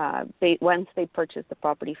 once they purchased the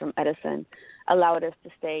property from Edison, allowed us to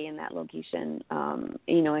stay in that location.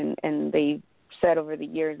 And they said over the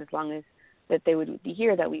years, as long as that they would be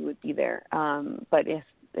here, that we would be there. But if,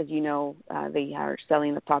 as you know, they are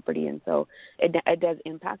selling the property, and so it does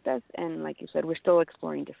impact us. And like you said, we're still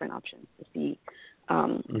exploring different options to see,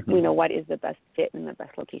 what is the best fit and the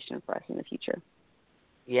best location for us in the future.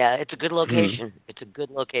 Yeah, it's a good location. Mm-hmm. It's a good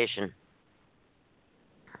location.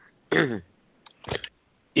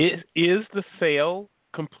 Is the sale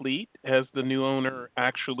complete? Has the new owner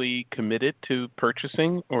actually committed to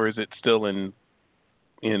purchasing, or is it still in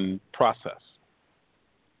process?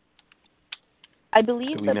 I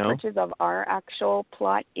believe the purchase of our actual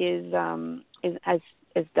plot is done,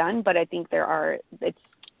 but I think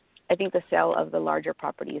the sale of the larger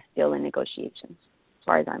property is still in negotiations, as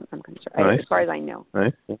far as I'm concerned. As far as I know.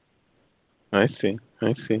 I see.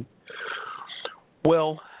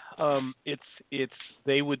 Well,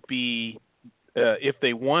 they would be if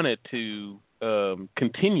they wanted to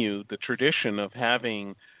continue the tradition of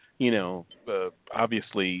having,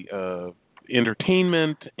 obviously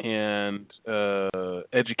entertainment and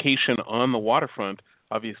education on the waterfront.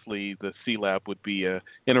 Obviously, the C-Lab would be an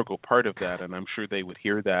integral part of that, and I'm sure they would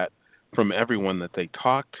hear that from everyone that they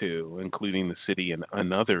talk to, including the city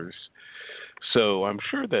and others. So I'm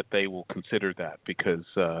sure that they will consider that, because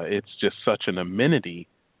it's just such an amenity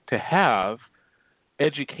to have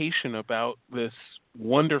education about this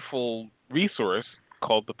wonderful resource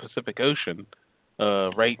called the Pacific Ocean,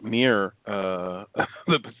 right near the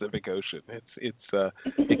Pacific Ocean.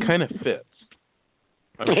 It kind of fits.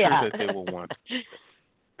 I'm sure that they will want.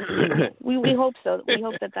 We hope so. We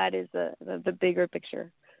hope that is the bigger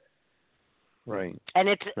picture. Right. And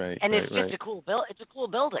it's just a cool It's a cool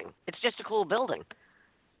building. It's just a cool building.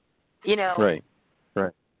 Right.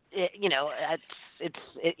 They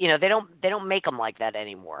don't make them like that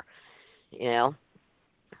anymore. Yeah.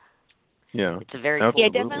 It's a very cool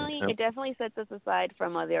movie. It definitely sets us aside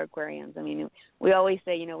from other aquariums. I mean, we always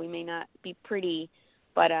say, we may not be pretty,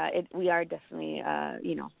 but we are definitely a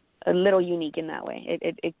little unique in that way.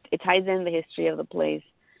 It ties in the history of the place.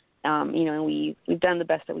 And we've done the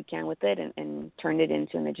best that we can with it and turned it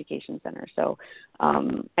into an education center. So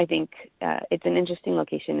I think it's an interesting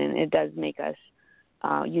location, and it does make us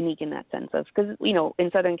unique in that sense of, because,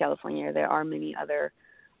 in Southern California, there are many other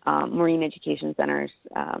marine education centers,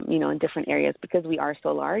 in different areas, because we are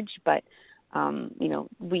so large, but,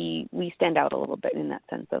 we stand out a little bit in that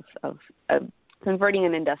sense of converting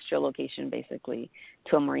an industrial location basically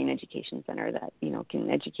to a marine education center that, can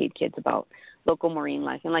educate kids about local marine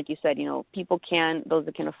life. And like you said, those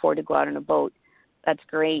that can afford to go out on a boat, that's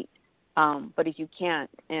great. But if you can't,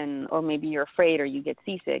 or maybe you're afraid or you get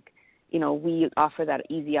seasick, we offer that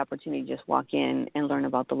easy opportunity to just walk in and learn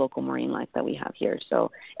about the local marine life that we have here.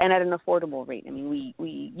 So, and at an affordable rate. I mean,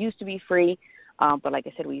 we used to be free, but like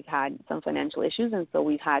I said, we've had some financial issues, and so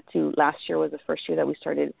we've had to. Last year was the first year that we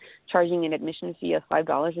started charging an admission fee of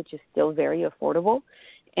 $5, which is still very affordable,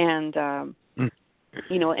 and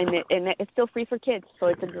and it's still free for kids. So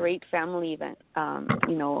it's a great family event.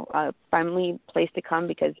 A family place to come,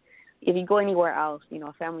 because if you go anywhere else,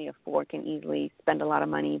 a family of 4 can easily spend a lot of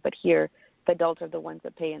money, but here the adults are the ones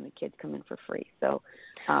that pay and the kids come in for free. So,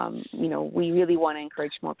 we really want to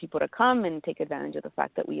encourage more people to come and take advantage of the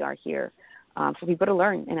fact that we are here for people to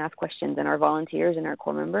learn and ask questions. And our volunteers and our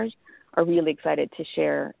core members are really excited to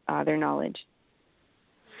share their knowledge.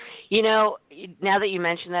 Now that you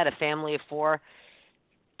mention that, a family of 4,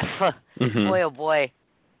 boy, oh boy,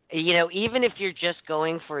 even if you're just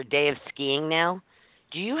going for a day of skiing now,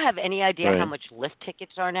 do you have any idea how much lift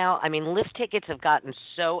tickets are now? I mean, lift tickets have gotten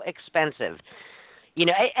so expensive.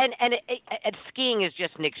 And skiing is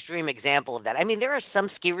just an extreme example of that. I mean, there are some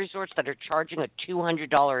ski resorts that are charging a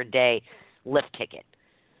 $200 a day lift ticket.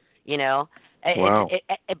 Wow.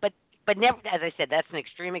 But never, as I said, that's an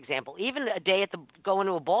extreme example. Even a day going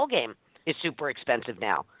to a ball game is super expensive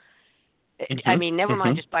now. I mean, never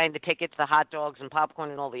mind just buying the tickets, the hot dogs and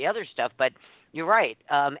popcorn and all the other stuff, but you're right.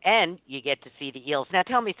 And you get to see the eels. Now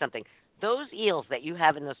tell me something. Those eels that you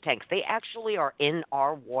have in those tanks, they actually are in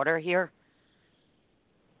our water here?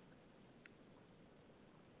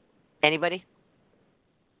 Anybody?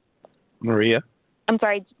 Maria? I'm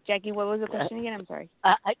sorry, Jackie, what was the question again? I'm sorry.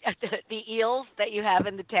 The eels that you have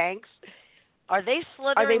in the tanks, are they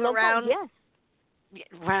slithering Are they local? around? Yes.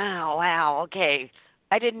 Wow, okay.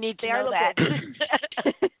 I didn't need to know that.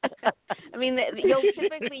 I mean,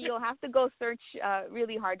 you'll have to go search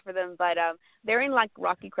really hard for them, but they're in like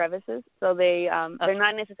rocky crevices, so they're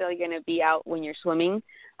not necessarily going to be out when you're swimming.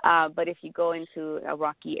 But if you go into a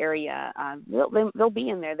rocky area, they'll be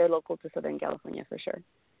in there. They're local to Southern California for sure.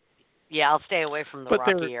 Yeah, I'll stay away from the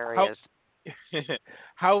rocky areas.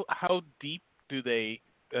 How deep do they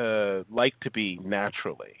like to be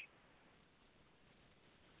naturally?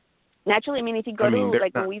 Naturally, I mean, if you go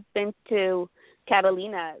when we've been to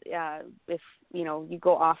Catalina, if you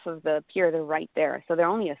go off of the pier, they're right there. So they're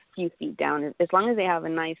only a few feet down. As long as they have a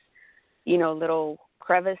nice, little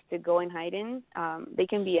crevice to go and hide in, they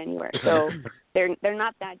can be anywhere. So they're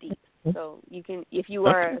not that deep. So you can, if you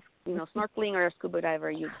are snorkeling or a scuba diver,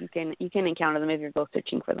 you can encounter them if you go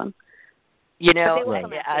searching for them. But they will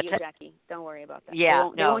come after you, Jackie. Don't worry about that. Yeah,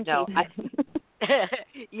 they won't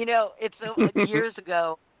it's years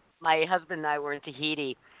ago. My husband and I were in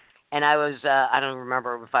Tahiti, and I was, I don't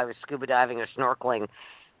remember if I was scuba diving or snorkeling,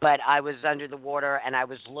 but I was under the water, and I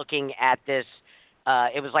was looking at this,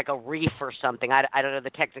 it was like a reef or something. I don't know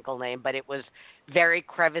the technical name, but it was very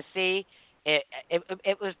crevicey. It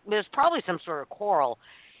was probably some sort of coral,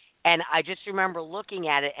 and I just remember looking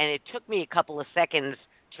at it, and it took me a couple of seconds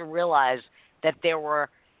to realize that there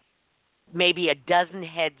were maybe a dozen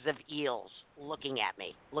heads of eels looking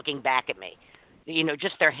back at me.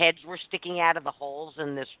 Just their heads were sticking out of the holes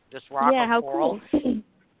in this rock of coral. Cool.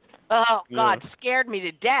 Oh, God, scared me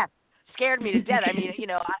to death. I mean,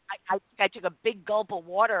 I took a big gulp of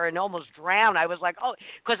water and almost drowned. I was like, oh,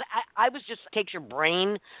 because I was just, takes your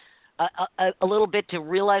brain a little bit to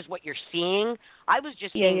realize what you're seeing. I was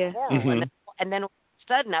just seeing coral. Mm-hmm. And then all of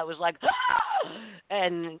a sudden I was like, ah!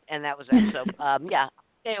 and that was it. So, yeah.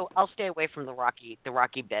 I'll stay away from the rocky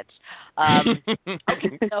bits.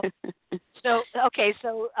 So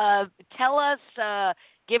tell us,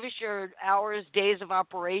 give us your hours, days of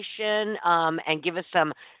operation, and give us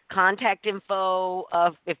some contact info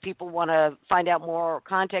if people want to find out more or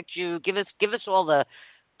contact you. Give us all the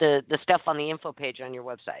stuff on the info page on your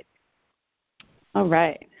website. All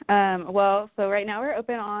right. So right now we're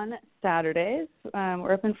open on Saturdays.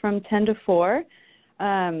 We're open from 10 to 4.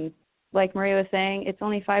 Like Maria was saying, it's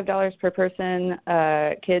only $5 per person.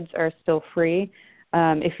 Kids are still free.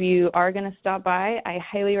 If you are going to stop by, I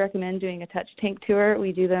highly recommend doing a touch tank tour.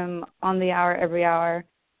 We do them on the hour, every hour,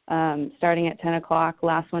 starting at 10 o'clock.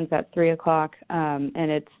 Last one's at 3 o'clock, and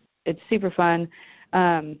it's super fun.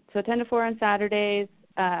 So 10 to 4 on Saturdays.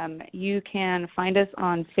 You can find us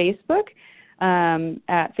on Facebook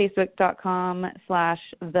at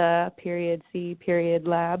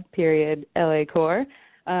facebook.com/the.c.lab.LA Corps.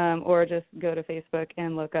 Or just go to Facebook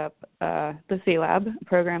and look up the Sea Lab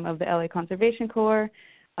program of the LA Conservation Corps.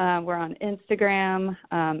 We're on Instagram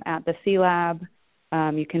at the Sea Lab.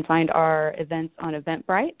 You can find our events on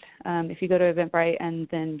Eventbrite. If you go to Eventbrite and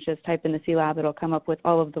then just type in the Sea Lab, it'll come up with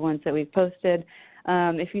all of the ones that we've posted.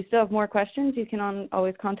 If you still have more questions, you can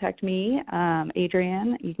always contact me,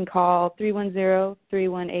 Adrienne. You can call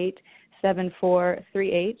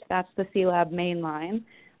 310-318-7438. That's the Sea Lab main line.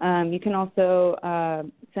 You can also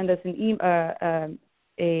send us a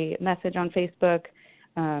message on Facebook.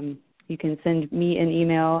 You can send me an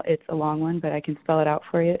email. It's a long one, but I can spell it out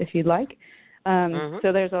for you if you'd like.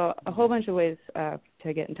 So there's a whole bunch of ways to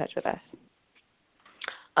get in touch with us.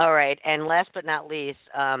 All right. And last but not least,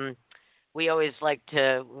 we always like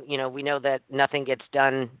to, we know that nothing gets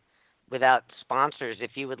done without sponsors.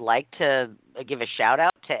 If you would like to give a shout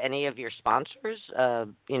out to any of your sponsors,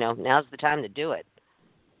 now's the time to do it.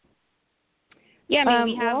 Yeah, I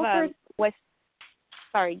mean, we have West.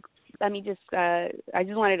 Sorry, let me just. I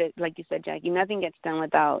just wanted to, like you said, Jackie. Nothing gets done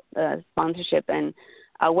without sponsorship. And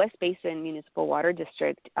West Basin Municipal Water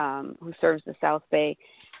District, who serves the South Bay,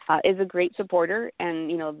 is a great supporter.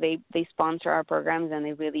 And they sponsor our programs, and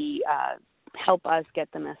they really help us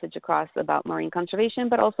get the message across about marine conservation,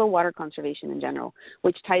 but also water conservation in general,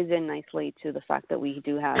 which ties in nicely to the fact that we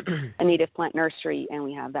do have a native plant nursery and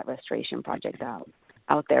we have that restoration project out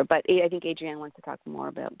there. But I think Adrienne wants to talk more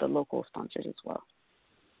about the local sponsors as well.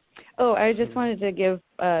 Oh, I just wanted to give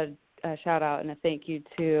a shout out and a thank you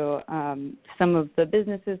to some of the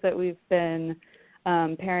businesses that we've been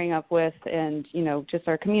pairing up with, and, just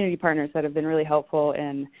our community partners that have been really helpful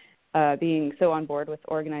in being so on board with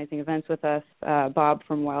organizing events with us. Bob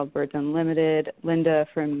from Wild Birds Unlimited, Linda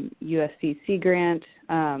from USC Sea Grant.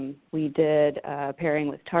 We did pairing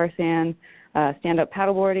with Tarsan, Stand Up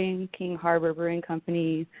Paddleboarding, King Harbor Brewing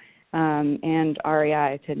Company, and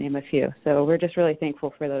REI, to name a few. So we're just really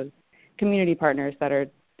thankful for those community partners that are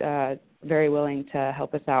very willing to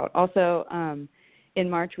help us out. Also, in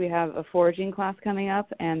March, we have a foraging class coming up,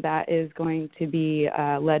 and that is going to be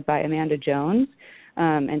led by Amanda Jones,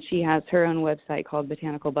 and she has her own website called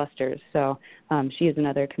Botanical Busters. So she is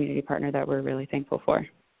another community partner that we're really thankful for.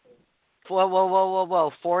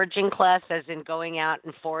 Whoa. Foraging class as in going out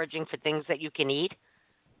and foraging for things that you can eat?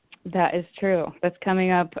 That is true. That's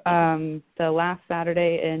coming up the last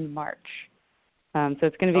Saturday in March. So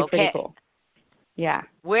it's going to be pretty cool. Yeah.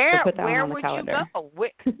 Where would you go?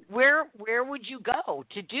 Where would you go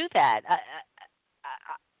to do that?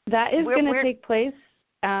 That is going to take place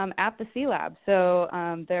at the Sea Lab. So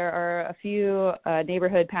there are a few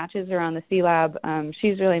neighborhood patches around the Sea Lab.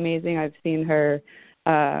 She's really amazing. I've seen her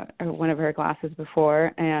one of her classes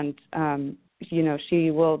before, and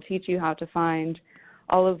she will teach you how to find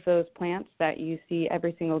all of those plants that you see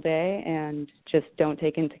every single day, and just don't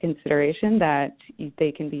take into consideration that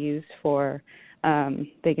they can be used for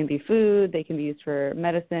they can be food, they can be used for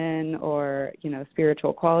medicine, or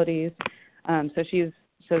spiritual qualities. So she's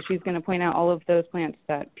going to point out all of those plants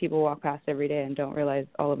that people walk past every day and don't realize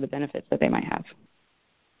all of the benefits that they might have.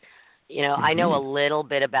 I know a little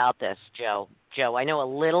bit about this, Joe. I know a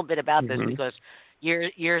little bit about this because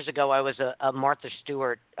years ago I was a Martha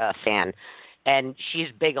Stewart fan, and she's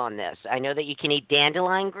big on this. I know that you can eat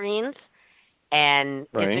dandelion greens, and is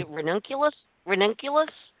it ranunculus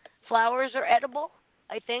flowers are edible,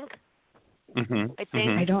 I think.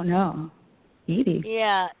 I don't know. Edie.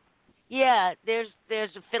 Yeah. There's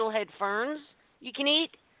fiddlehead ferns you can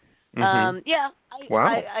eat. Wow.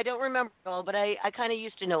 I don't remember it all, but I kind of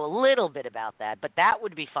used to know a little bit about that. But that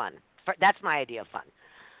would be fun. That's my idea of fun.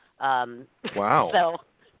 Wow. So,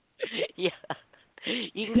 yeah,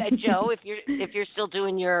 you can, Joe, if you're still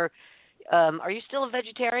doing your, are you still a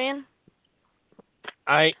vegetarian?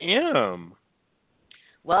 I am.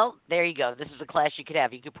 Well, there you go. This is a class you could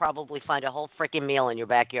have. You could probably find a whole freaking meal in your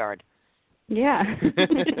backyard. Yeah.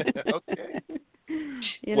 Okay.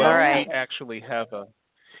 All right. We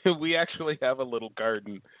actually have a little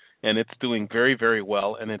garden, and it's doing very, very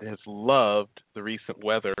well, and it has loved the recent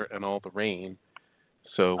weather and all the rain.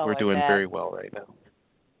 So we're doing very well right now.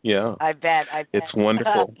 Yeah. I bet. It's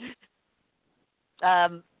wonderful.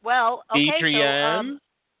 Well, okay. Adrienne?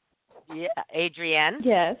 So, Adrienne?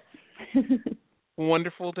 Yes.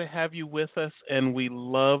 Wonderful to have you with us, and we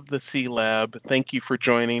love the Sea Lab. Thank you for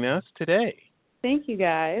joining us today. Thank you,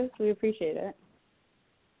 guys. We appreciate it.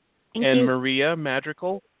 Thank and you. Maria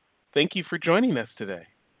Madrigal, thank you for joining us today.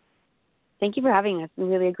 Thank you for having us. We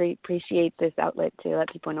really appreciate this outlet to let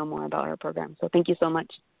people know more about our program. So thank you so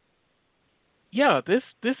much. Yeah, this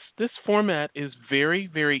format is very,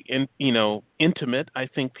 very intimate. I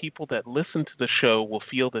think people that listen to the show will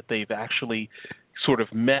feel that they've actually sort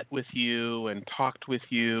of met with you and talked with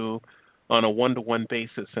you on a one-to-one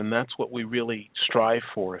basis, and that's what we really strive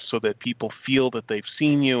for, so that people feel that they've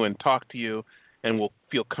seen you and talked to you and will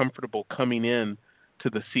feel comfortable coming in to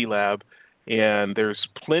the Sea Lab. And there's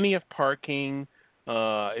plenty of parking.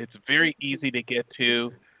 It's very easy to get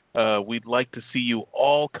to. We'd like to see you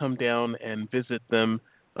all come down and visit them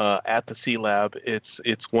at the Sea Lab.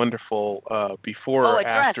 It's wonderful. Before or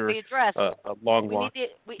after the address. A long walk.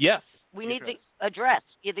 Yes. We need the address.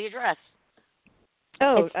 Yeah, the address.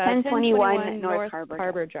 Oh, it's 1021 North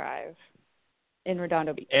Harbor Drive in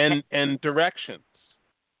Redondo Beach. And directions.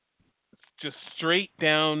 Just straight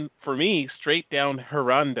down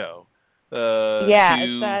Hernando.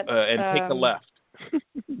 And take a left.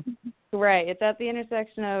 Right. It's at the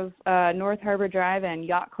intersection of North Harbor Drive and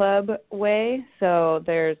Yacht Club Way. So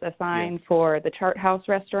there's a sign for the Chart House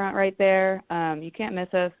restaurant right there. You can't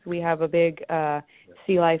miss us. We have a big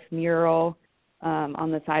Sea Life mural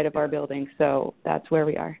on the side of our building. So that's where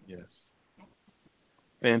we are. Yes.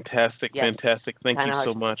 Fantastic. Yes. Fantastic. Thank you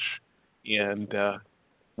so much. And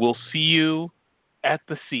we'll see you at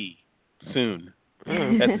the sea soon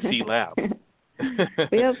at the Sea Lab.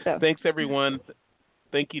 We hope so. Thanks, everyone.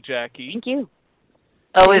 Thank you, Jackie. Thank you.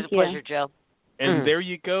 Always a pleasure, Joe. And there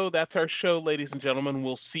you go. That's our show, ladies and gentlemen.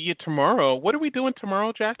 We'll see you tomorrow. What are we doing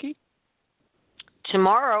tomorrow, Jackie?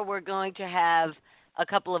 Tomorrow we're going to have a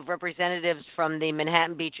couple of representatives from the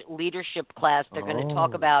Manhattan Beach Leadership class. They're going to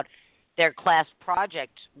talk about their class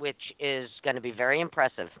project, which is going to be very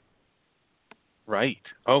impressive. Right.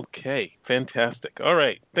 Okay. Fantastic. All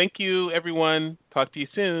right. Thank you, everyone. Talk to you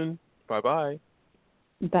soon. Bye-bye.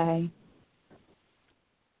 Bye.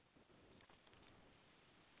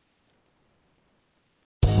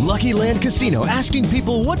 Lucky Land Casino, asking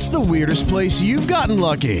people, what's the weirdest place you've gotten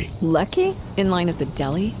lucky? Lucky? In line at the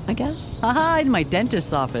deli, I guess? Aha, in my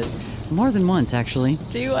dentist's office. More than once, actually.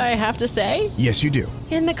 Do I have to say? Yes, you do.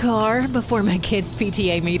 In the car before my kids'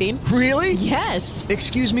 PTA meeting. Really? Yes.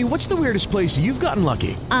 Excuse me, what's the weirdest place you've gotten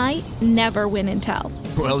lucky? I never win and tell.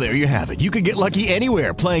 Well, there you have it. You can get lucky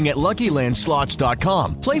anywhere, playing at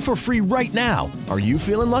LuckyLandSlots.com. Play for free right now. Are you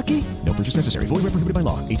feeling lucky? No purchase necessary. Void where prohibited by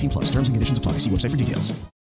law. 18+. Terms and conditions apply. See website for details.